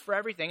basis for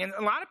everything. And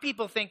a lot of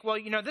people think, well,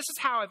 this is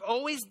how I've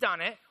always done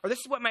it, or this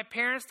is what my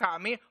parents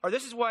taught me, or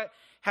this is what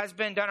has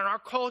been done in our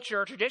culture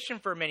or tradition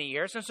for many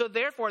years. And so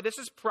therefore, this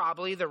is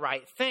probably the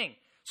right thing.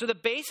 So the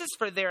basis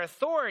for their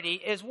authority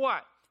is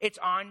what? It's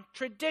on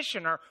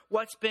tradition, or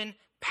what's been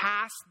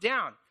passed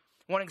down.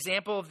 One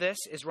example of this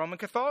is Roman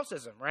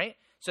Catholicism, right?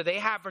 So they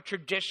have a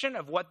tradition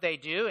of what they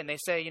do, and they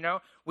say,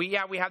 we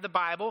have the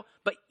Bible,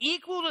 but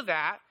equal to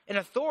that in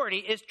authority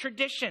is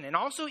tradition, and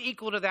also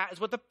equal to that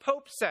is what the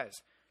Pope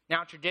says.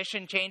 Now,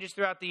 tradition changes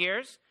throughout the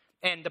years,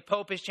 and the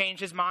Pope has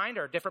changed his mind,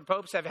 or different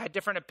popes have had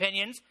different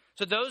opinions.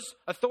 So those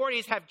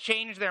authorities have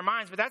changed their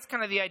minds, but that's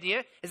kind of the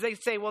idea, is they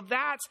say, well,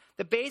 that's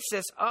the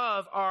basis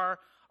of our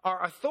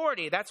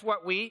authority. That's why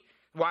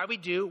we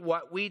do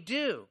what we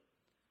do.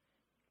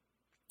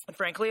 And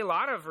frankly, a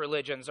lot of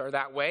religions are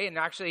that way. And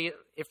actually,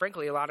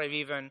 frankly, a lot of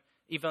even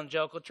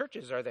evangelical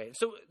churches are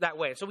that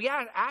way. So we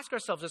got to ask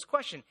ourselves this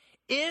question: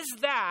 is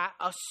that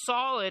a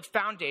solid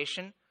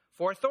foundation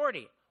for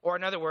authority? Or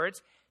in other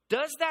words,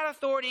 does that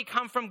authority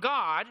come from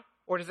God,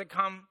 or does it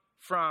come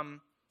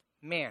from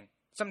man?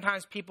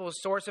 Sometimes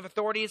people's source of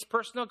authority is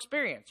personal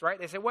experience, right?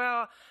 They say,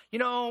 well,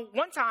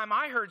 one time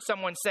I heard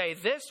someone say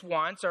this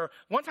once, or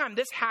one time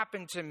this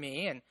happened to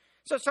me. And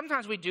So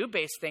sometimes we do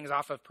base things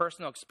off of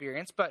personal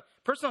experience, but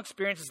personal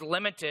experience is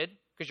limited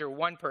because you're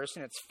one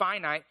person. It's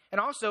finite, and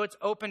also it's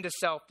open to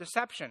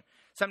self-deception.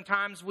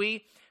 Sometimes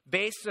we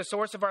base the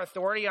source of our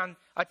authority on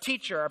a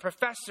teacher, a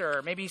professor,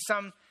 or maybe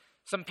some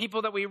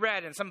people that we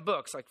read in some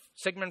books, like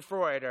Sigmund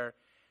Freud or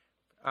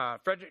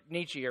Friedrich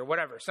Nietzsche or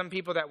whatever. Some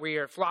people that we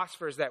are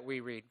philosophers that we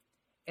read.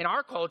 In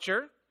our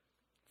culture,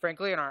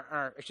 frankly, in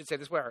our I should say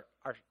this way,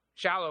 our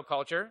shallow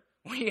culture,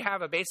 we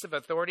have a base of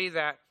authority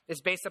that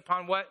is based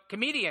upon what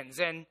comedians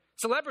and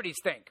celebrities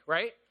think,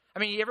 right? I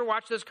mean, you ever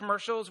watch those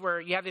commercials where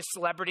you have this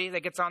celebrity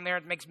that gets on there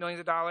and makes millions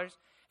of dollars?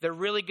 They're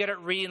really good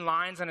at reading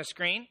lines on a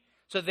screen.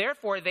 So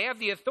therefore, they have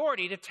the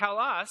authority to tell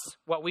us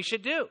what we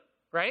should do,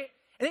 right?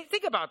 And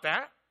think about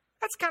that.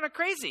 That's kind of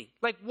crazy.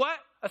 Like,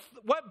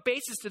 what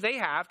basis do they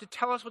have to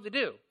tell us what to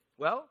do?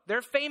 Well,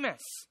 they're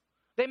famous.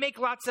 They make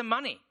lots of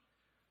money.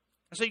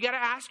 And so you got to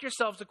ask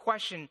yourselves the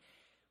question,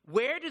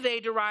 where do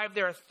they derive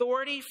their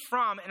authority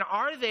from? And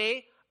are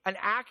they an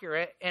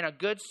accurate and a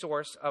good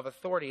source of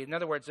authority? In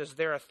other words, does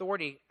their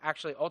authority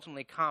actually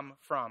ultimately come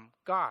from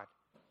God?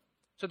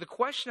 So the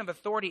question of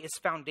authority is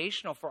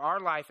foundational for our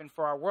life and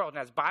for our world. And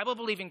as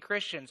Bible-believing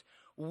Christians,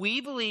 we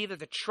believe that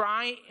the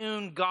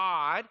triune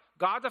God,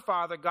 God the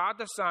Father, God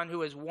the Son,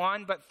 who is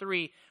one but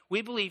three,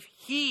 we believe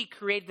he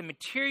created the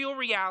material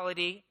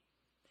reality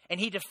and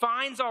he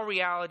defines all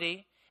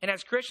reality. And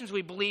as Christians,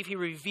 we believe he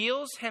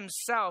reveals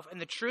himself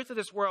and the truth of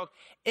this world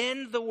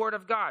in the Word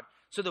of God.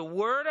 So the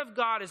Word of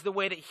God is the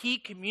way that he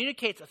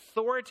communicates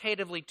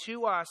authoritatively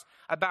to us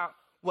about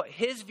what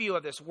his view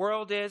of this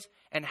world is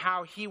and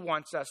how he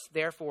wants us,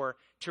 therefore,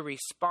 to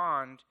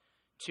respond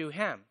to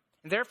him.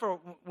 And therefore,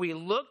 we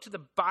look to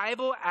the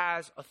Bible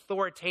as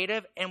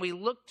authoritative, and we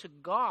look to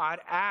God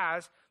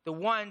as the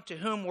one to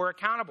whom we're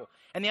accountable.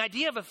 And the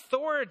idea of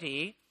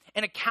authority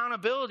and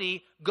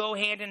accountability go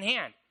hand in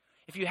hand.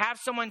 If you have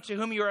someone to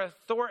whom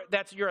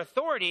that's your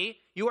authority,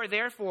 you are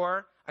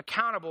therefore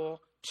accountable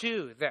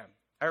to them.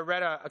 I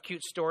read a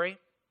cute story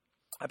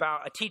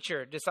about a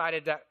teacher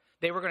decided that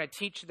they were going to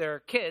teach their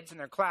kids in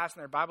their class, in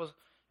their Bibles,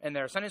 in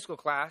their Sunday school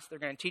class. They're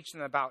going to teach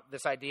them about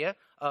this idea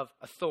of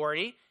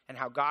authority and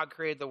how God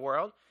created the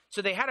world.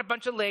 So they had a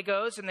bunch of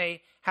Legos, and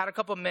they had a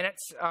couple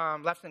minutes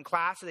left in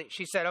class. So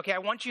she said, okay, I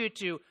want you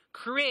to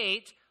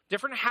create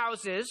different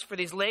houses for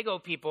these Lego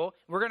people.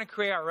 We're going to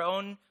create our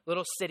own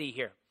little city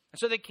here. And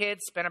so the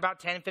kids spent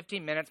about 10,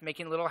 15 minutes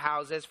making little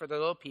houses for the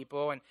little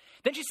people. And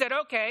then she said,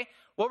 okay,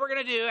 what we're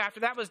going to do after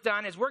that was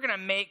done is we're going to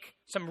make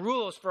some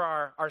rules for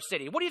our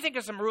city. What do you think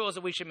are some rules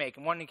that we should make?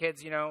 And one of the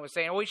kids, was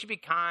saying, we should be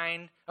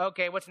kind.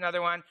 Okay, what's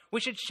another one? We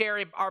should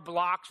share our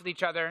blocks with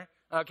each other.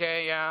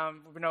 Okay, yeah,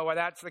 we know why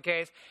that's the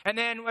case. And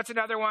then what's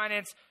another one?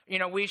 It's,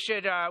 we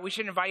should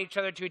invite each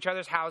other to each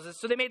other's houses.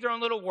 So they made their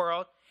own little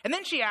world. And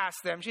then she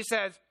asked them, she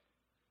says,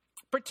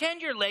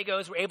 pretend your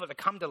Legos were able to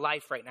come to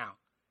life right now.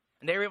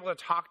 And they were able to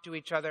talk to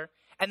each other.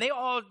 And they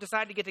all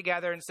decided to get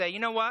together and say, you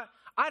know what?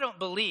 I don't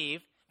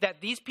believe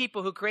that these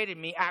people who created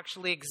me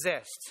actually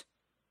exist.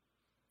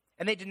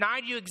 And they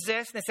denied you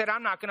exist, and they said,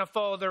 I'm not going to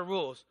follow their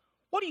rules.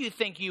 What do you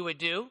think you would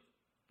do?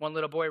 One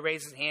little boy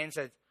raised his hand and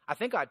said, I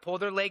think I'd pull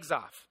their legs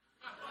off.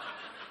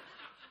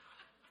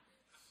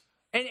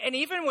 And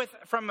even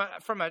from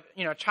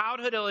a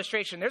childhood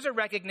illustration, there's a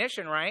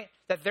recognition, right,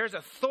 that there's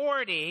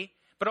authority,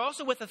 but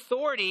also with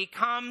authority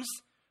comes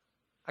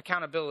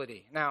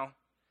accountability. Now,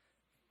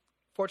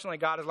 fortunately,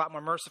 God is a lot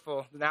more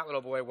merciful than that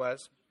little boy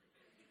was.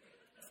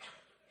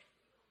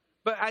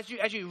 But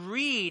as you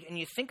read and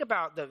you think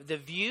about the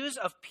views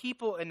of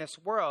people in this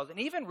world, and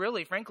even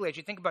really, frankly, as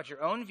you think about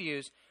your own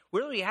views,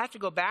 really you have to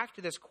go back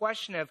to this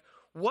question of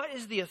what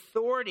is the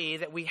authority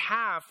that we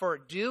have for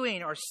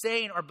doing or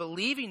saying or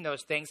believing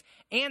those things?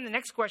 And the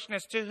next question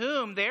is, to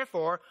whom,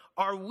 therefore,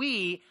 are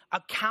we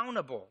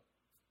accountable?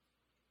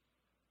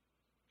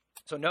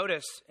 So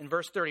notice in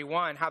verse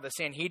 31 how the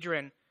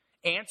Sanhedrin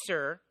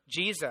answer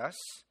Jesus.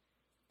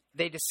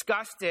 They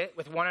discussed it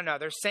with one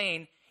another,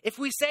 saying, if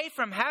we say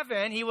from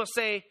heaven, he will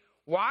say,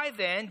 why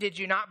then did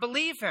you not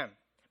believe him?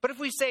 But if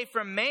we say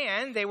from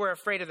man, they were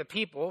afraid of the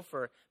people,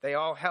 for they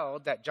all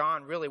held that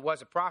John really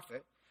was a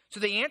prophet. So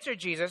they answered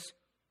Jesus,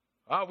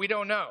 we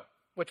don't know,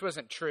 which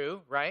wasn't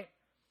true, right?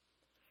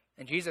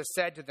 And Jesus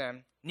said to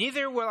them,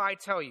 neither will I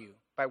tell you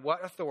by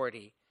what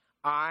authority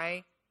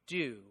I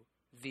do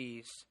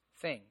these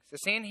things. The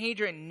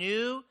Sanhedrin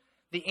knew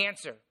the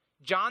answer.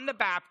 John the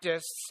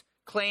Baptist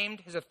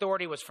claimed his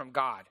authority was from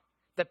God.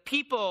 The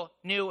people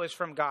knew it was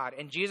from God.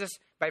 And Jesus,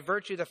 by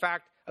virtue of the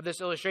fact of this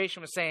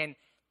illustration, was saying,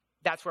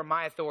 that's where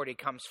my authority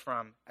comes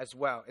from as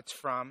well. It's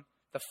from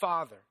the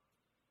Father.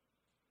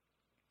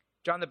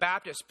 John the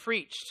Baptist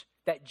preached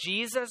that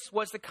Jesus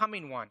was the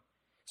coming one.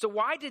 So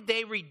why did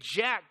they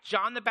reject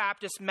John the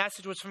Baptist's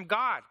message was from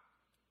God?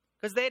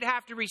 Because they'd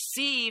have to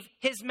receive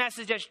his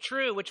message as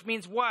true, which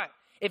means what?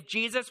 If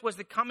Jesus was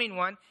the coming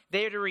one,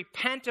 they had to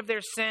repent of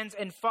their sins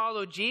and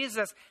follow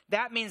Jesus.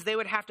 That means they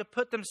would have to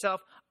put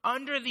themselves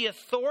under the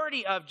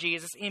authority of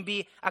Jesus and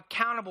be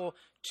accountable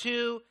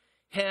to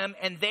him.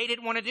 And they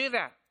didn't want to do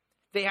that.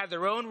 They had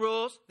their own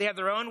rules, they had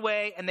their own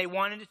way, and they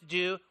wanted to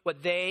do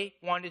what they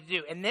wanted to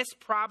do. And this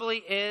probably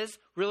is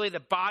really the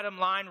bottom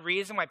line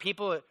reason why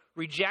people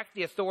reject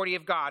the authority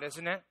of God,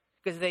 isn't it?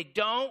 Because they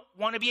don't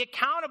want to be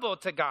accountable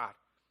to God.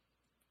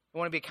 They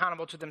want to be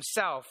accountable to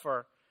themselves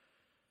or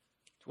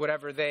to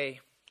whatever they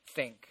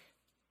think.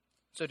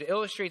 So to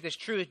illustrate this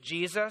truth,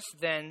 Jesus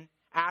then,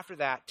 after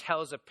that,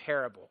 tells a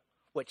parable,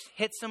 which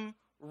hits them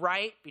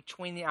right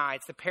between the eyes.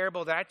 It's the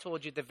parable that I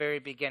told you at the very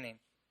beginning.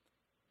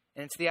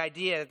 And it's the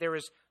idea that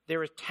there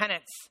were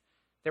tenants,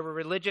 there were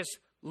religious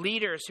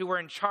leaders who were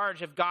in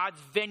charge of God's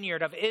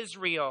vineyard of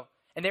Israel,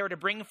 and they were to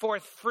bring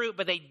forth fruit,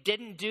 but they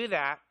didn't do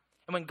that.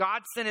 And when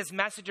God sent his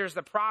messengers,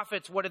 the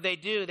prophets, what did they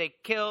do? They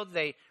killed,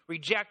 they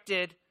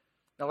rejected.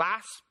 The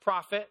last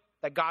prophet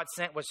that God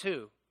sent was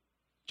who?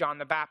 John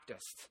the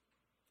Baptist.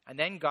 And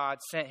then God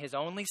sent his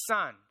only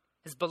son,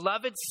 his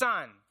beloved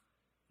son,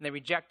 and they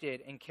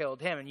rejected and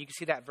killed him. And you can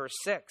see that in verse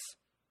 6.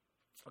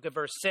 Look at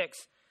verse 6.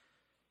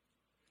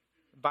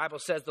 The Bible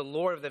says the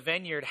Lord of the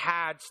vineyard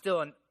had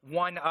still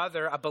one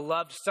other, a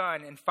beloved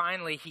son. And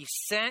finally, he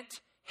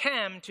sent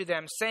him to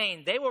them,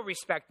 saying, they will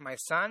respect my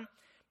son.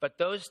 But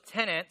those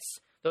tenants,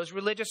 those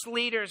religious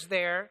leaders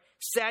there,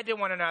 said to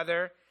one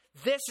another,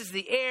 this is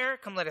the heir.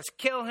 Come, let us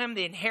kill him.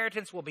 The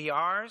inheritance will be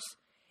ours.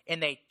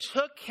 And they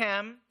took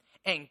him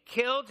and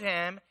killed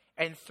him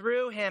and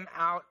threw him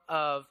out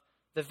of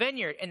the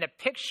vineyard. And the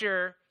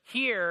picture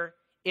here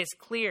is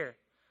clear.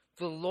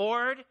 The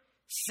Lord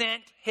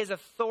sent his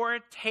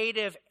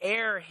authoritative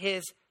heir,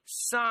 his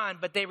son,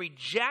 but they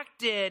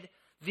rejected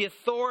the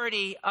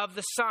authority of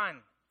the son.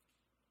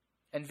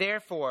 And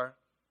therefore,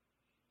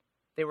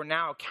 they were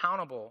now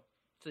accountable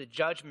to the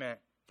judgment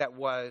that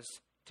was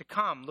to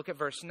come. Look at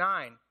verse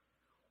 9.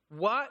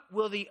 What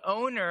will the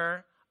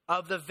owner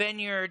of the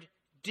vineyard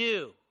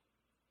do?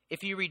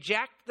 If you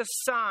reject the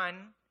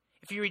son,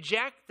 if you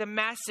reject the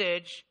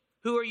message,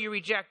 who are you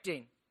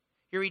rejecting?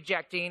 You're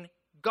rejecting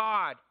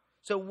God.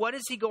 So what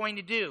is he going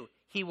to do?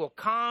 He will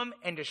come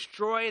and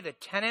destroy the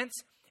tenants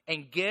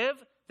and give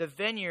the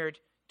vineyard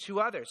to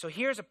others. So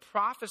here's a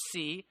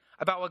prophecy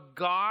about what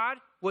God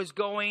was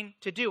going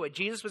to do, what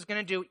Jesus was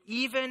going to do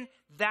even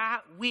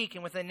that week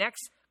and within the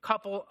next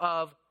couple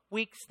of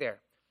weeks there.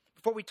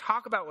 Before we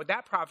talk about what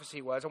that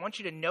prophecy was, I want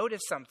you to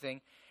notice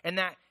something, and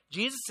that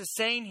Jesus is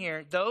saying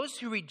here, those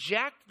who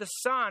reject the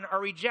Son are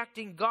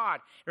rejecting God.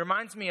 It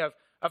reminds me of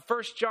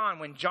 1 John,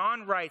 when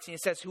John writes, and he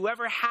says,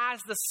 whoever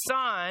has the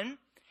Son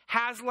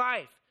has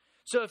life.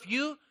 So if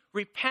you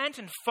repent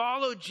and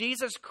follow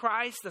Jesus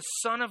Christ, the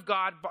Son of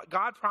God,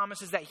 God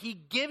promises that he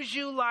gives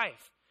you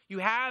life. You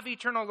have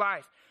eternal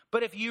life.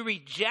 But if you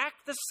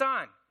reject the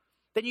Son,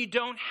 then you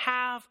don't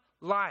have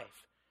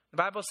life. The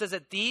Bible says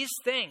that these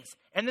things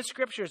and the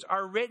scriptures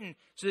are written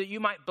so that you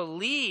might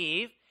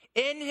believe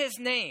in his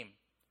name,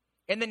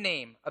 in the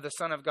name of the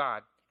Son of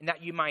God, and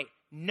that you might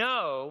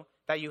know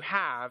that you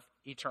have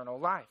eternal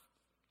life.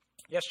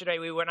 Yesterday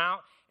we went out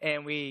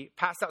and we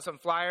passed out some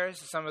flyers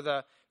to some of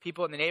the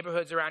people in the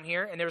neighborhoods around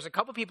here. And there was a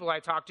couple people I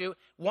talked to.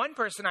 One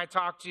person I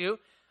talked to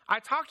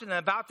them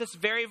about this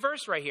very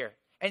verse right here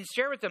and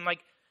shared with them, like,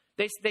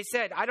 they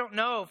said, I don't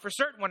know for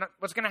certain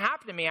what's going to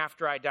happen to me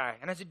after I die.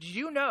 And I said, do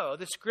you know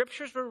the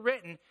scriptures were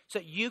written so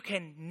that you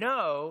can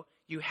know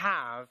you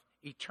have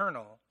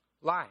eternal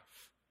life?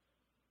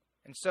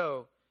 And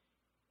so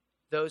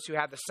those who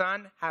have the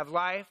Son have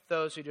life.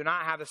 Those who do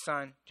not have the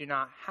Son do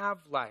not have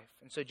life.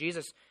 And so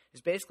Jesus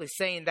is basically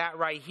saying that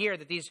right here,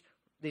 that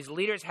these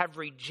leaders have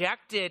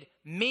rejected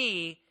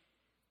me,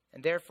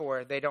 and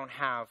therefore they don't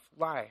have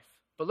life.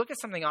 But look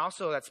at something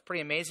also that's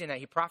pretty amazing that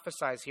he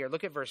prophesies here.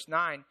 Look at verse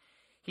 9.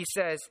 He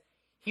says,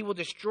 he will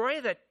destroy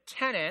the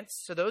tenants,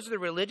 so those are the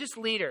religious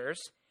leaders,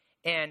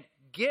 and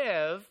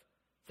give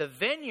the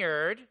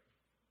vineyard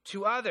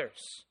to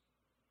others.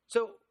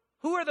 So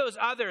who are those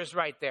others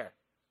right there?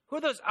 Who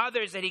are those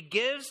others that he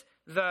gives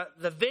the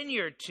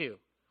vineyard to?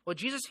 Well,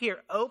 Jesus here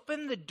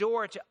opened the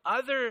door to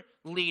other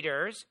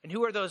leaders. And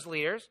who are those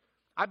leaders?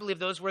 I believe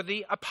those were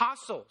the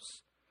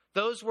apostles.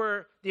 Those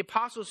were the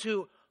apostles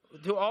who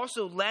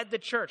also led the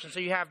church. And so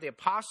you have the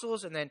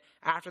apostles, and then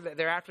after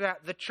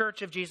that, the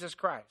church of Jesus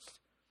Christ.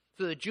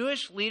 So the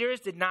Jewish leaders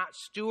did not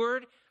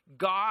steward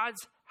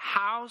God's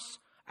house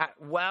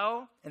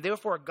well, and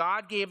therefore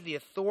God gave the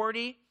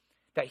authority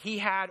that he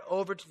had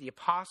over to the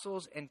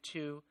apostles and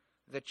to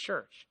the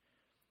church.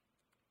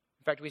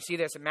 In fact, we see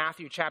this in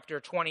Matthew chapter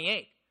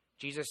 28.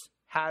 Jesus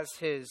has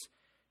his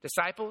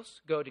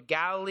disciples go to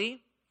Galilee.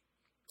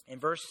 In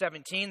verse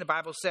 17, the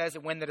Bible says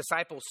that when the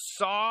disciples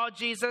saw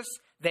Jesus,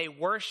 they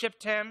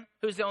worshiped him.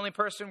 Who's the only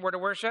person we're to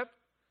worship?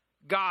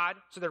 God.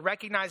 So they're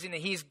recognizing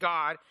that he's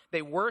God.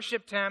 They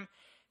worshiped him.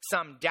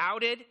 Some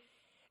doubted.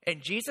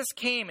 And Jesus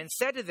came and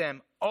said to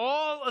them,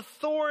 all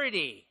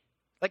authority.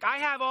 Like, I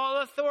have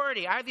all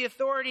authority. I have the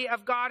authority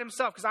of God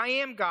himself, because I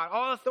am God.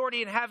 All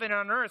authority in heaven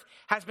and on earth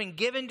has been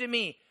given to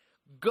me.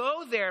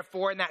 Go,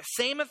 therefore, in that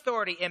same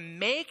authority and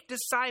make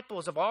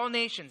disciples of all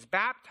nations,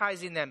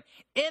 baptizing them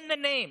in the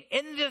name,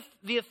 in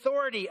the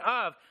authority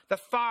of the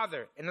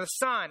Father and the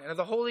Son and of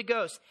the Holy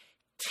Ghost,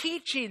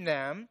 teaching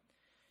them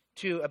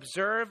to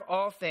observe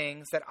all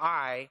things that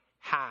I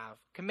have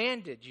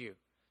commanded you.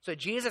 So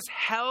Jesus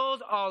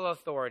held all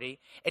authority,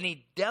 and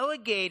he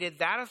delegated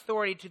that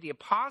authority to the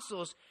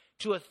apostles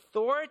to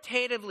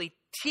authoritatively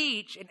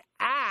teach and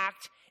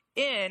act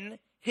in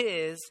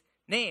his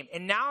name.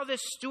 And now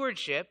this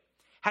stewardship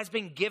has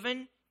been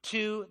given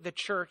to the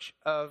church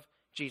of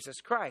Jesus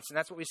Christ. And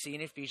that's what we see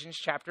in Ephesians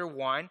chapter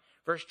 1,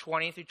 verse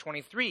 20 through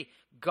 23.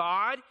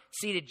 God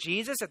seated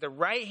Jesus at the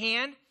right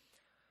hand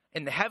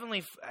in the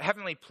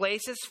heavenly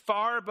places,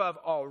 far above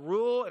all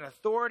rule and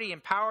authority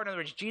and power. In other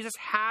words, Jesus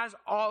has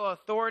all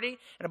authority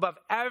and above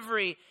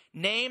every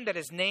name that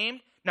is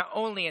named, not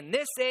only in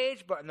this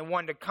age, but in the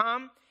one to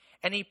come.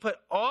 And he put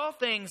all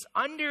things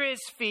under his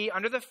feet,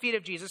 under the feet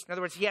of Jesus. In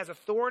other words, he has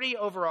authority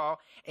over all,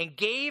 and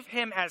gave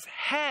him as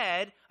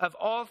head of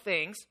all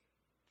things,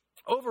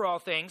 over all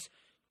things,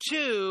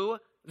 to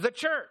the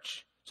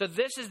church. So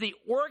this is the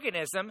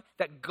organism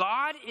that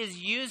God is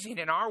using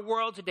in our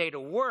world today to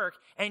work,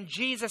 and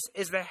Jesus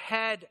is the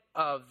head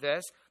of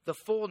this, the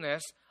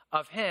fullness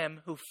of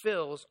him who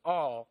fills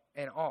all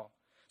in all.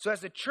 So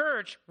as the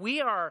church,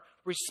 we are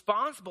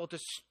responsible to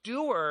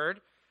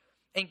steward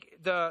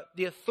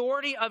the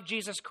authority of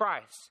Jesus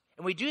Christ.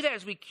 And we do that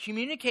as we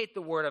communicate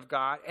the word of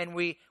God, and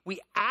we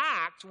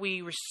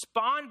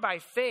respond by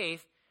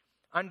faith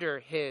under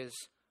his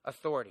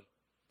authority.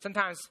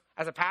 Sometimes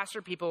as a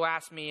pastor, people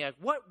ask me,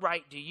 what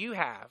right do you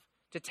have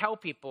to tell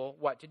people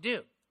what to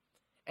do?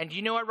 And do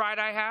you know what right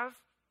I have?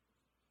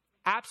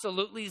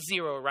 Absolutely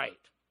zero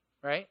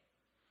right?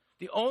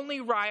 The only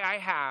right I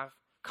have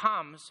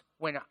comes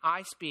when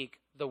I speak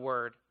the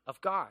word of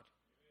God.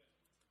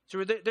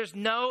 So there's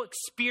no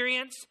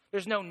experience,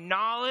 there's no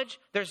knowledge,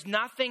 there's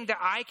nothing that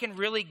I can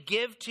really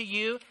give to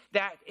you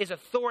that is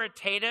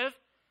authoritative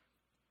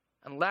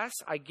unless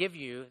I give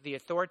you the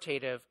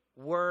authoritative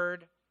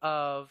word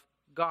of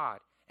God.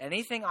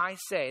 Anything I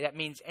say that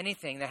means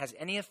anything that has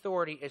any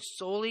authority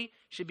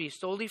should be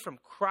solely from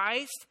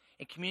Christ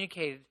and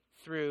communicated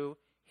through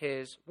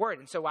his word.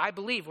 And so I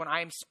believe when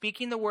I am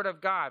speaking the word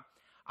of God,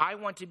 I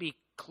want to be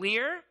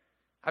clear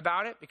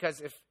about it,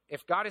 because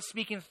if God is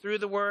speaking through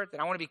the word,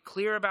 then I want to be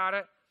clear about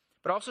it,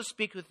 but also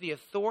speak with the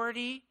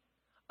authority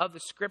of the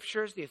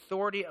scriptures, the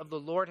authority of the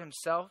Lord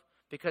himself,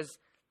 because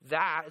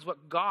that is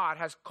what God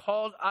has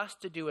called us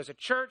to do as a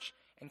church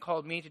and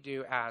called me to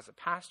do as a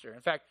pastor. In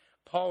fact,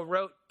 Paul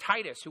wrote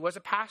Titus, who was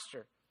a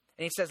pastor,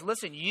 and he says,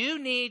 listen, you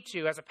need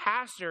to, as a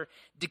pastor,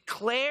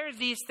 declare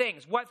these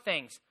things. What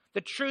things? The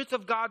truth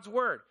of God's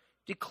word.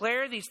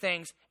 Declare these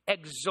things,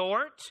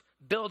 exhort,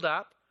 build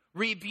up,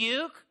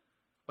 rebuke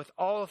with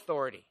all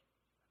authority.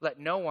 Let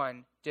no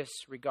one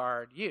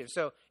disregard you.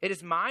 So it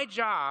is my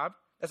job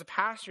as a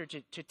pastor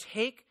to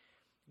take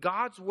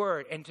God's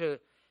word and to,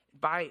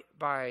 by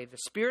the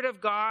Spirit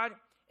of God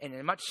and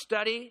in much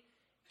study,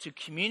 to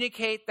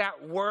communicate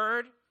that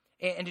word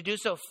and to do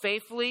so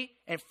faithfully.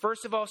 And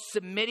first of all,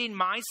 submitting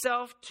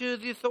myself to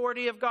the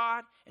authority of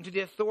God and to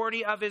the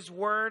authority of his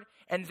word,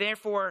 and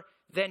therefore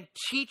then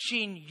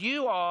teaching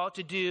you all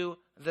to do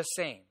the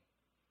same.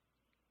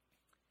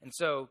 And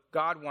so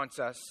God wants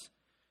us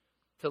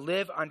to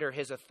live under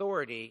his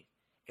authority,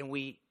 and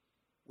we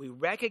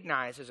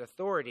recognize his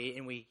authority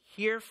and we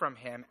hear from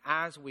him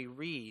as we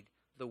read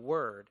the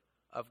word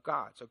of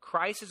God. So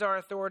Christ is our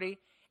authority,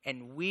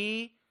 and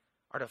we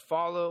are to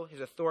follow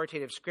his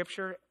authoritative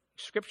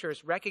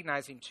scriptures,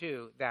 recognizing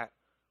too that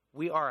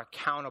we are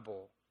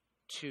accountable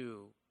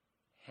to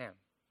him.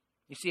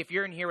 You see, if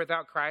you're in here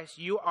without Christ,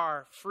 you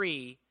are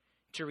free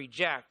to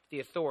reject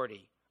the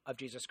authority of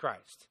Jesus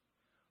Christ.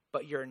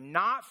 But you're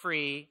not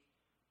free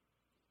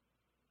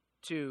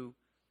to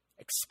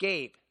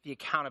escape the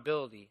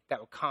accountability that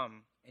will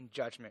come in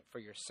judgment for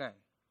your sin.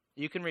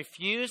 You can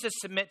refuse to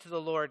submit to the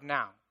Lord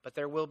now, but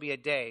there will be a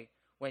day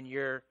when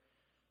you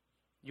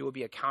will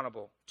be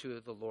accountable to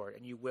the Lord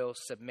and you will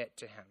submit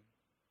to him.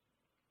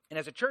 And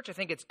as a church, I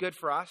think it's good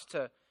for us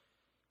to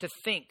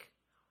think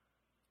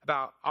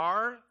about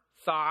our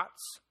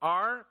thoughts,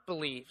 our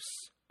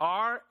beliefs,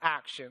 our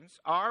actions,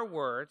 our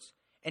words,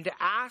 and to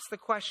ask the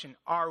question,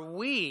 are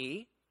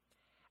we,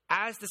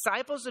 as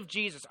disciples of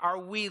Jesus, are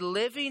we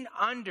living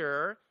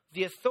under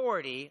the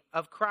authority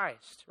of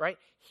Christ, right?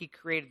 He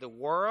created the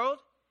world.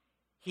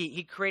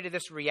 He created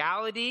this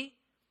reality.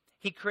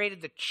 He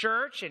created the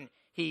church, and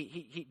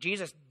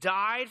Jesus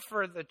died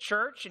for the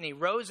church, and he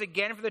rose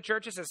again for the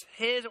church. This is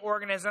his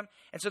organism.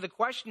 And so the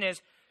question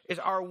is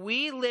are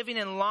we living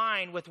in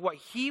line with what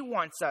he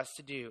wants us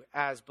to do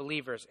as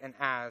believers and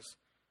as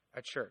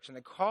a church? And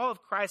the call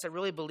of Christ, I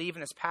really believe in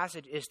this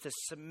passage, is to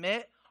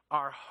submit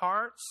our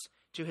hearts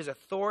to his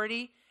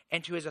authority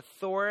and to his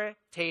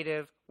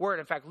authoritative word.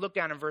 In fact, look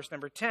down in verse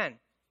number 10.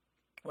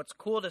 What's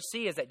cool to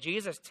see is that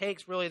Jesus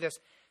takes really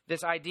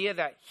this idea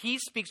that he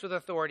speaks with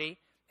authority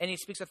and he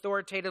speaks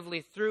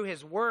authoritatively through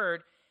his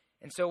word.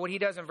 And so what he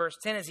does in verse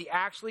 10 is he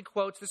actually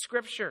quotes the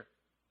scripture.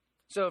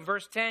 So in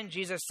verse 10,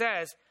 Jesus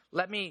says,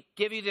 let me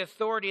give you the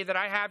authority that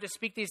I have to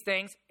speak these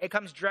things. It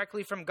comes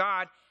directly from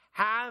God.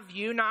 Have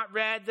you not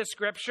read the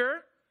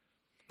scripture?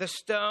 the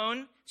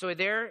stone. So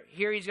here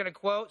he's going to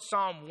quote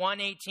Psalm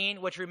 118,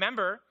 which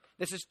remember,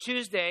 this is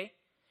Tuesday.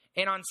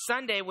 And on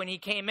Sunday when he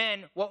came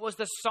in, what was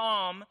the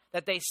psalm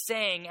that they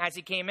sang as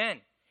he came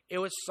in? It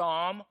was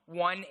Psalm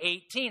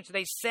 118. So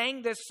they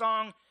sang this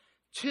song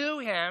to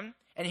him,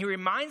 and he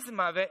reminds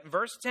them of it. In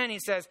verse 10, he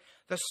says,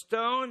 the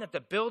stone that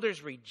the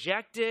builders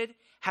rejected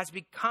has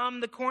become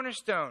the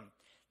cornerstone.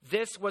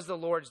 This was the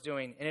Lord's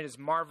doing, and it is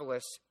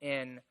marvelous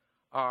in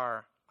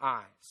our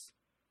eyes.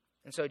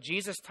 And so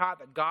Jesus taught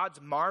that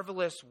God's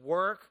marvelous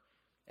work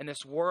in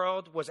this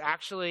world was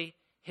actually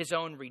his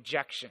own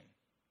rejection.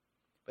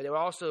 But it will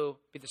also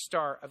be the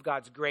start of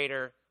God's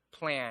greater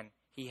plan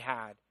he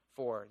had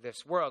for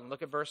this world. And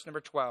look at verse number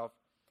 12.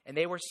 And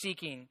they were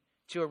seeking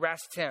to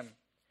arrest him,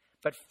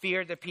 but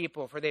feared the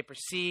people, for they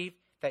perceived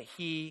that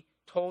he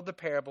told the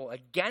parable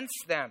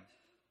against them.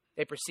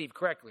 They perceived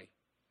correctly.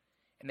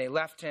 And they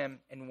left him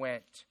and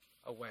went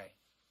away.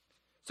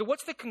 So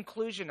what's the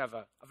conclusion of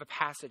a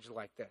passage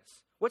like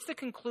this? What's the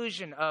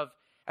conclusion of,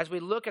 as we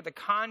look at the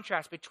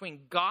contrast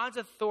between God's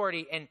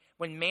authority and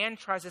when man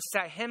tries to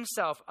set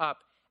himself up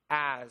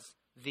as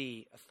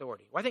the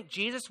authority? Well, I think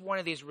Jesus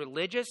wanted these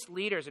religious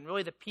leaders and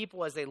really the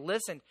people as they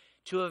listened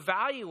to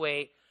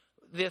evaluate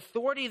the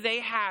authority they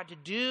had to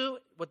do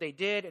what they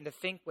did and to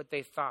think what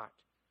they thought.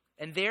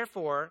 And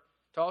therefore,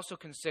 to also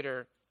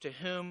consider to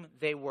whom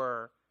they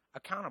were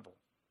accountable.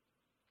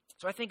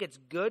 So I think it's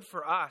good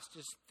for us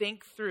to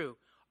think through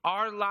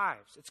our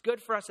lives. It's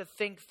good for us to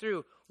think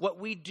through what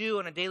we do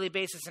on a daily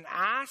basis and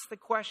ask the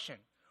question,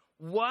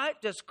 what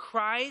does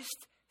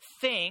Christ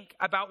think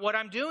about what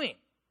I'm doing?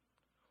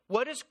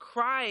 What does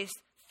Christ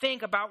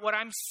think about what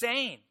I'm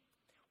saying?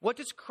 What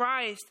does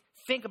Christ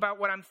think about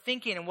what I'm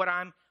thinking and what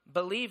I'm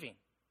believing?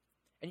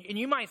 And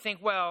you might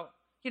think, well,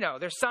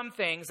 there's some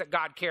things that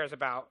God cares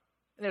about,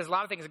 and there's a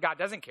lot of things that God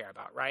doesn't care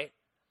about, right?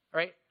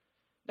 Right?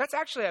 That's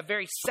actually a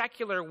very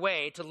secular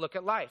way to look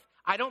at life.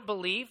 I don't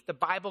believe the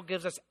Bible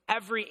gives us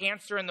every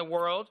answer in the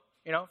world,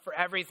 for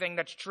everything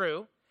that's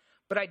true.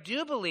 But I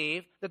do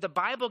believe that the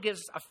Bible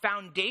gives us a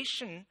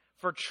foundation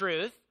for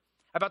truth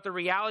about the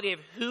reality of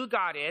who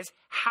God is,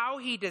 how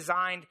he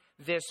designed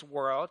this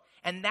world.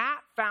 And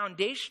that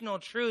foundational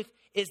truth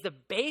is the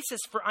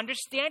basis for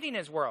understanding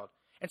his world.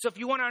 And so if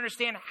you want to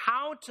understand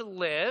how to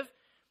live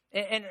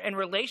in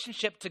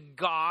relationship to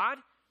God,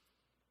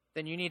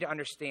 then you need to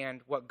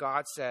understand what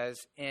God says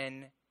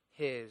in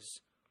his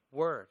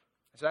word.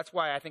 So that's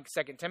why I think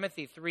 2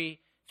 Timothy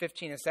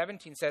 3:15 and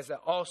 17 says that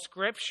all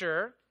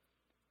scripture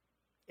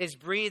is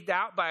breathed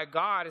out by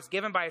God, is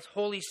given by his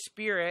Holy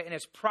Spirit, and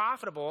is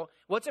profitable.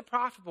 What's it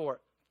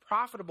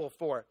profitable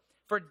for?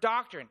 For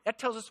doctrine. That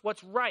tells us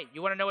what's right.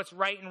 You want to know what's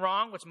right and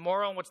wrong, what's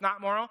moral and what's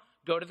not moral?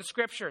 Go to the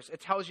scriptures.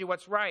 It tells you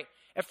what's right.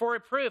 And for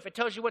reproof, it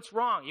tells you what's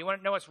wrong. You want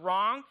to know what's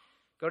wrong?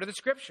 Go to the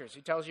scriptures.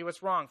 It tells you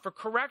what's wrong. For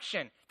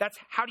correction, that's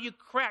how do you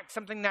correct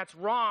something that's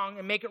wrong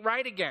and make it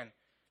right again?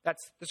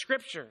 That's the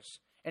scriptures.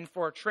 And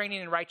for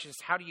training in righteousness,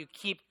 how do you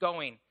keep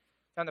going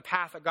down the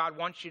path that God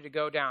wants you to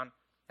go down?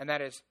 And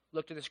that is,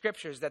 look to the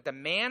scriptures, that the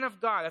man of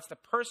God, that's the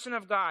person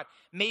of God,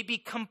 may be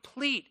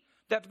complete,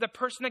 that the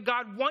person that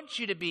God wants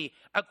you to be,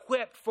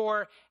 equipped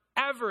for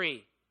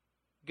every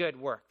good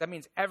work. That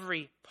means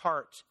every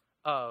part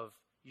of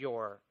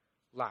your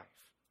life.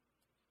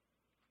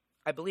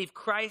 I believe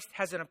Christ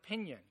has an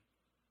opinion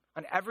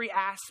on every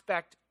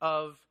aspect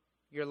of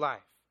your life.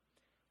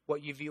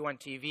 What you view on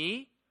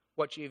TV,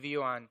 what you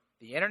view on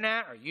the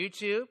internet or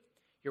YouTube,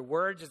 your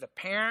words as a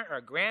parent or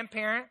a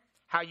grandparent,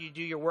 how you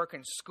do your work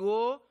in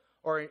school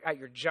or at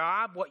your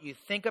job, what you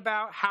think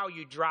about, how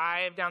you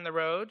drive down the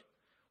road,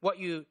 what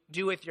you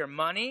do with your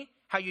money,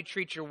 how you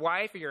treat your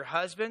wife or your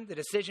husband, the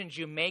decisions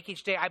you make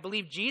each day. I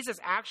believe Jesus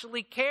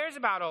actually cares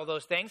about all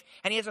those things,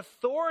 and he has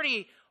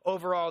authority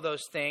over all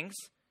those things,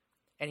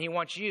 and he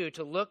wants you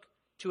to look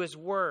to his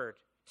word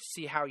to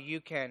see how you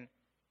can,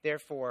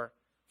 therefore,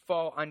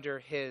 fall under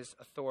his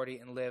authority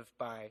and live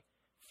by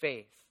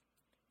faith.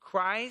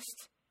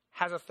 Christ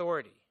has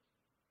authority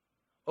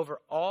over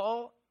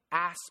all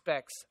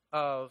aspects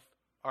of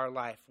our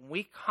life. When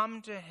we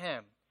come to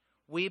him,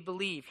 we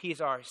believe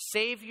he's our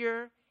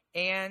Savior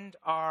and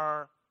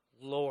our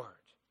Lord.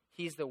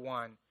 He's the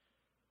one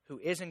who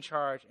is in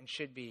charge and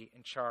should be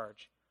in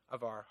charge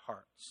of our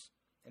hearts.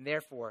 And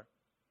therefore,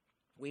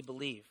 we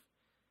believe,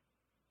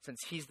 since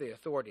he's the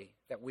authority,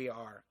 that we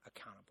are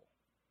accountable.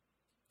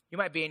 You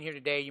might be in here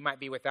today, you might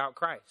be without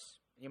Christ.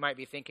 You might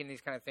be thinking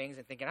these kind of things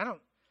and thinking,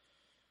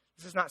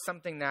 this is not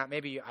something that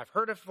maybe I've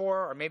heard of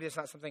before, or maybe it's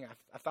not something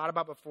I've thought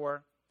about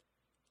before.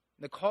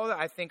 The call that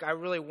I think I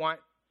really want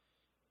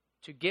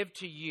to give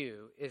to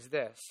you is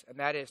this, and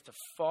that is to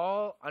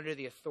fall under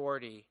the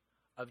authority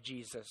of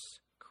Jesus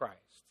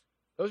Christ.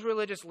 Those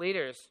religious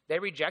leaders, they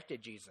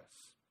rejected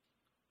Jesus.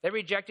 They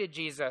rejected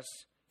Jesus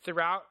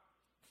throughout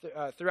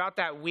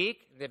that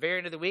week. At the very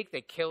end of the week,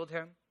 they killed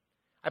him.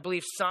 I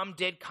believe some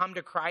did come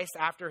to Christ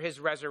after his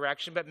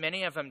resurrection, but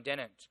many of them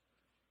didn't.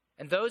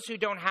 And those who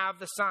don't have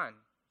the Son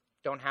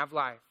don't have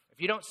life. If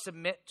you don't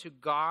submit to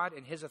God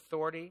and his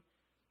authority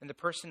in the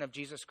person of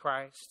Jesus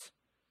Christ,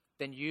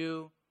 then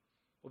you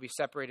will be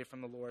separated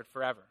from the Lord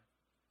forever.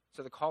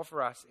 So the call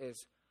for us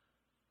is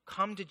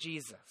come to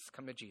Jesus,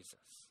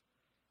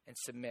 and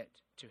submit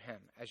to him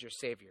as your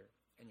Savior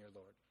and your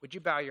Lord. Would you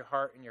bow your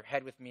heart and your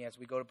head with me as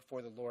we go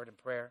before the Lord in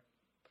prayer?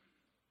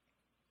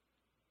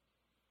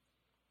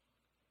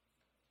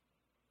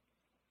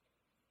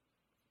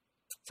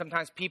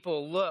 Sometimes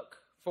people look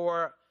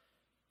for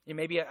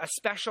maybe a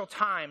special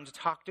time to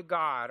talk to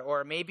God,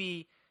 or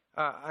maybe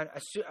a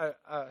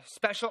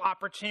special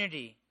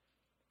opportunity.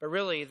 But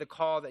really, the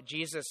call that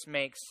Jesus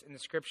makes in the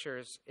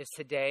Scriptures is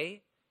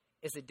today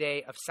is a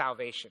day of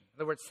salvation. In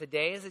other words,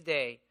 today is a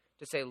day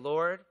to say,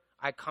 Lord,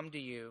 I come to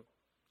you.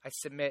 I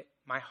submit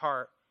my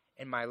heart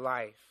and my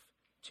life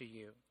to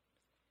you.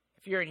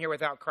 If you're in here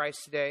without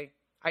Christ today,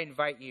 I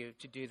invite you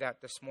to do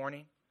that this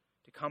morning,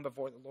 to come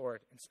before the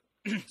Lord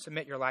and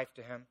submit your life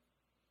to him.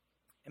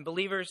 And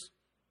believers,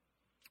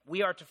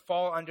 we are to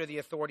fall under the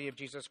authority of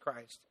Jesus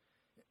Christ.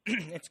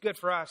 It's good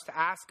for us to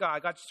ask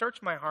God, God,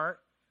 search my heart.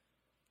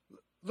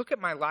 Look at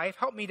my life.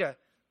 Help me to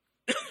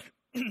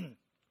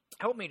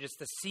help me just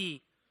to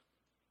see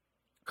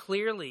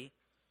clearly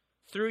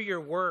through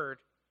your word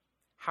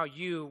how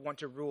you want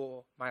to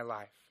rule my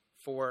life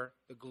for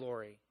the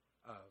glory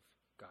of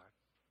God.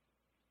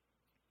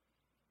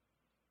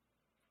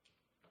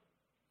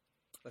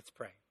 Let's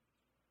pray.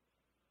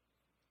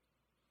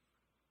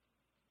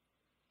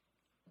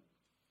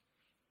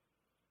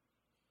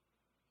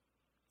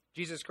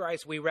 Jesus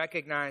Christ, we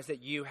recognize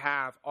that you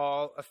have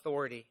all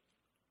authority,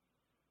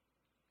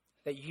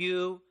 that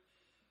you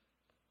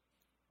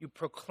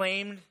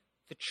proclaimed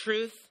the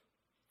truth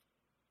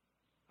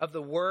of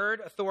the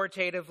word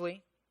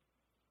authoritatively,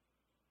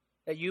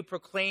 that you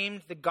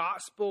proclaimed the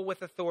gospel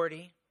with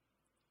authority.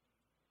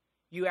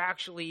 You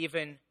actually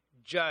even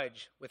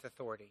judge with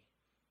authority.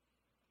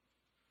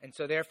 And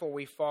so therefore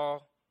we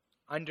fall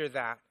under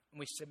that and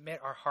we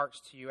submit our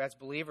hearts to you as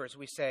believers.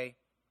 We say,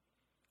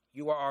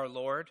 you are our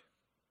Lord.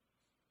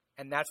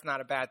 And that's not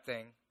a bad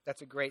thing.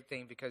 That's a great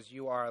thing because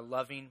you are a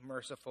loving,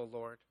 merciful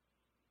Lord.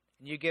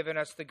 And you've given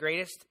us the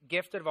greatest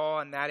gift of all,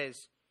 and that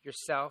is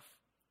yourself.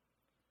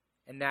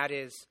 And that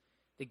is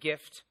the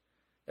gift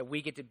that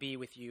we get to be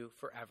with you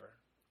forever.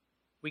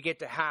 We get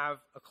to have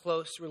a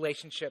close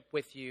relationship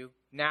with you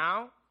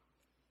now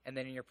and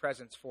then in your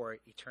presence for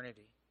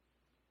eternity.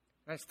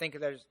 I just think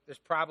there's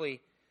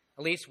probably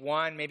at least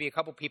one, maybe a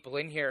couple people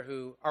in here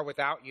who are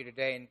without you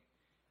today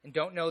and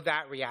don't know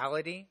that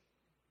reality.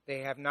 They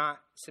have not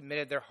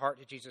submitted their heart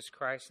to Jesus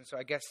Christ. And so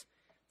I guess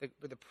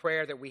the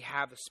prayer that we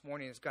have this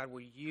morning is, God,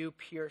 will you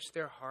pierce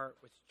their heart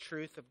with the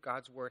truth of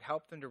God's word?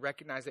 Help them to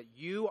recognize that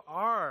you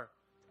are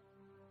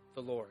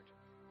the Lord.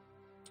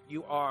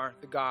 You are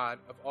the God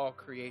of all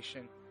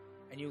creation,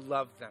 and you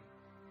love them.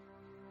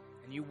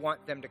 And you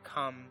want them to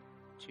come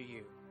to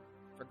you.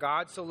 For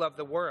God so loved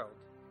the world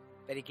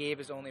that he gave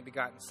his only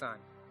begotten Son.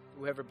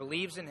 Whoever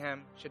believes in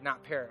him should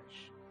not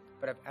perish,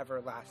 but have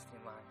everlasting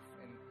life.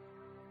 And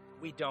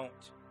we don't,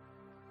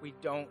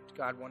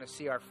 God, want to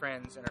see our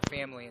friends and our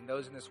family and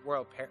those in this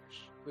world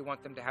perish. We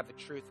want them to have the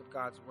truth of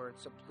God's word.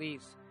 So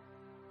please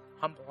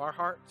humble our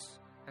hearts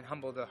and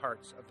humble the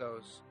hearts of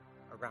those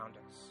around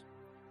us.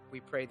 We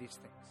pray these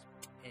things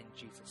in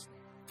Jesus' name.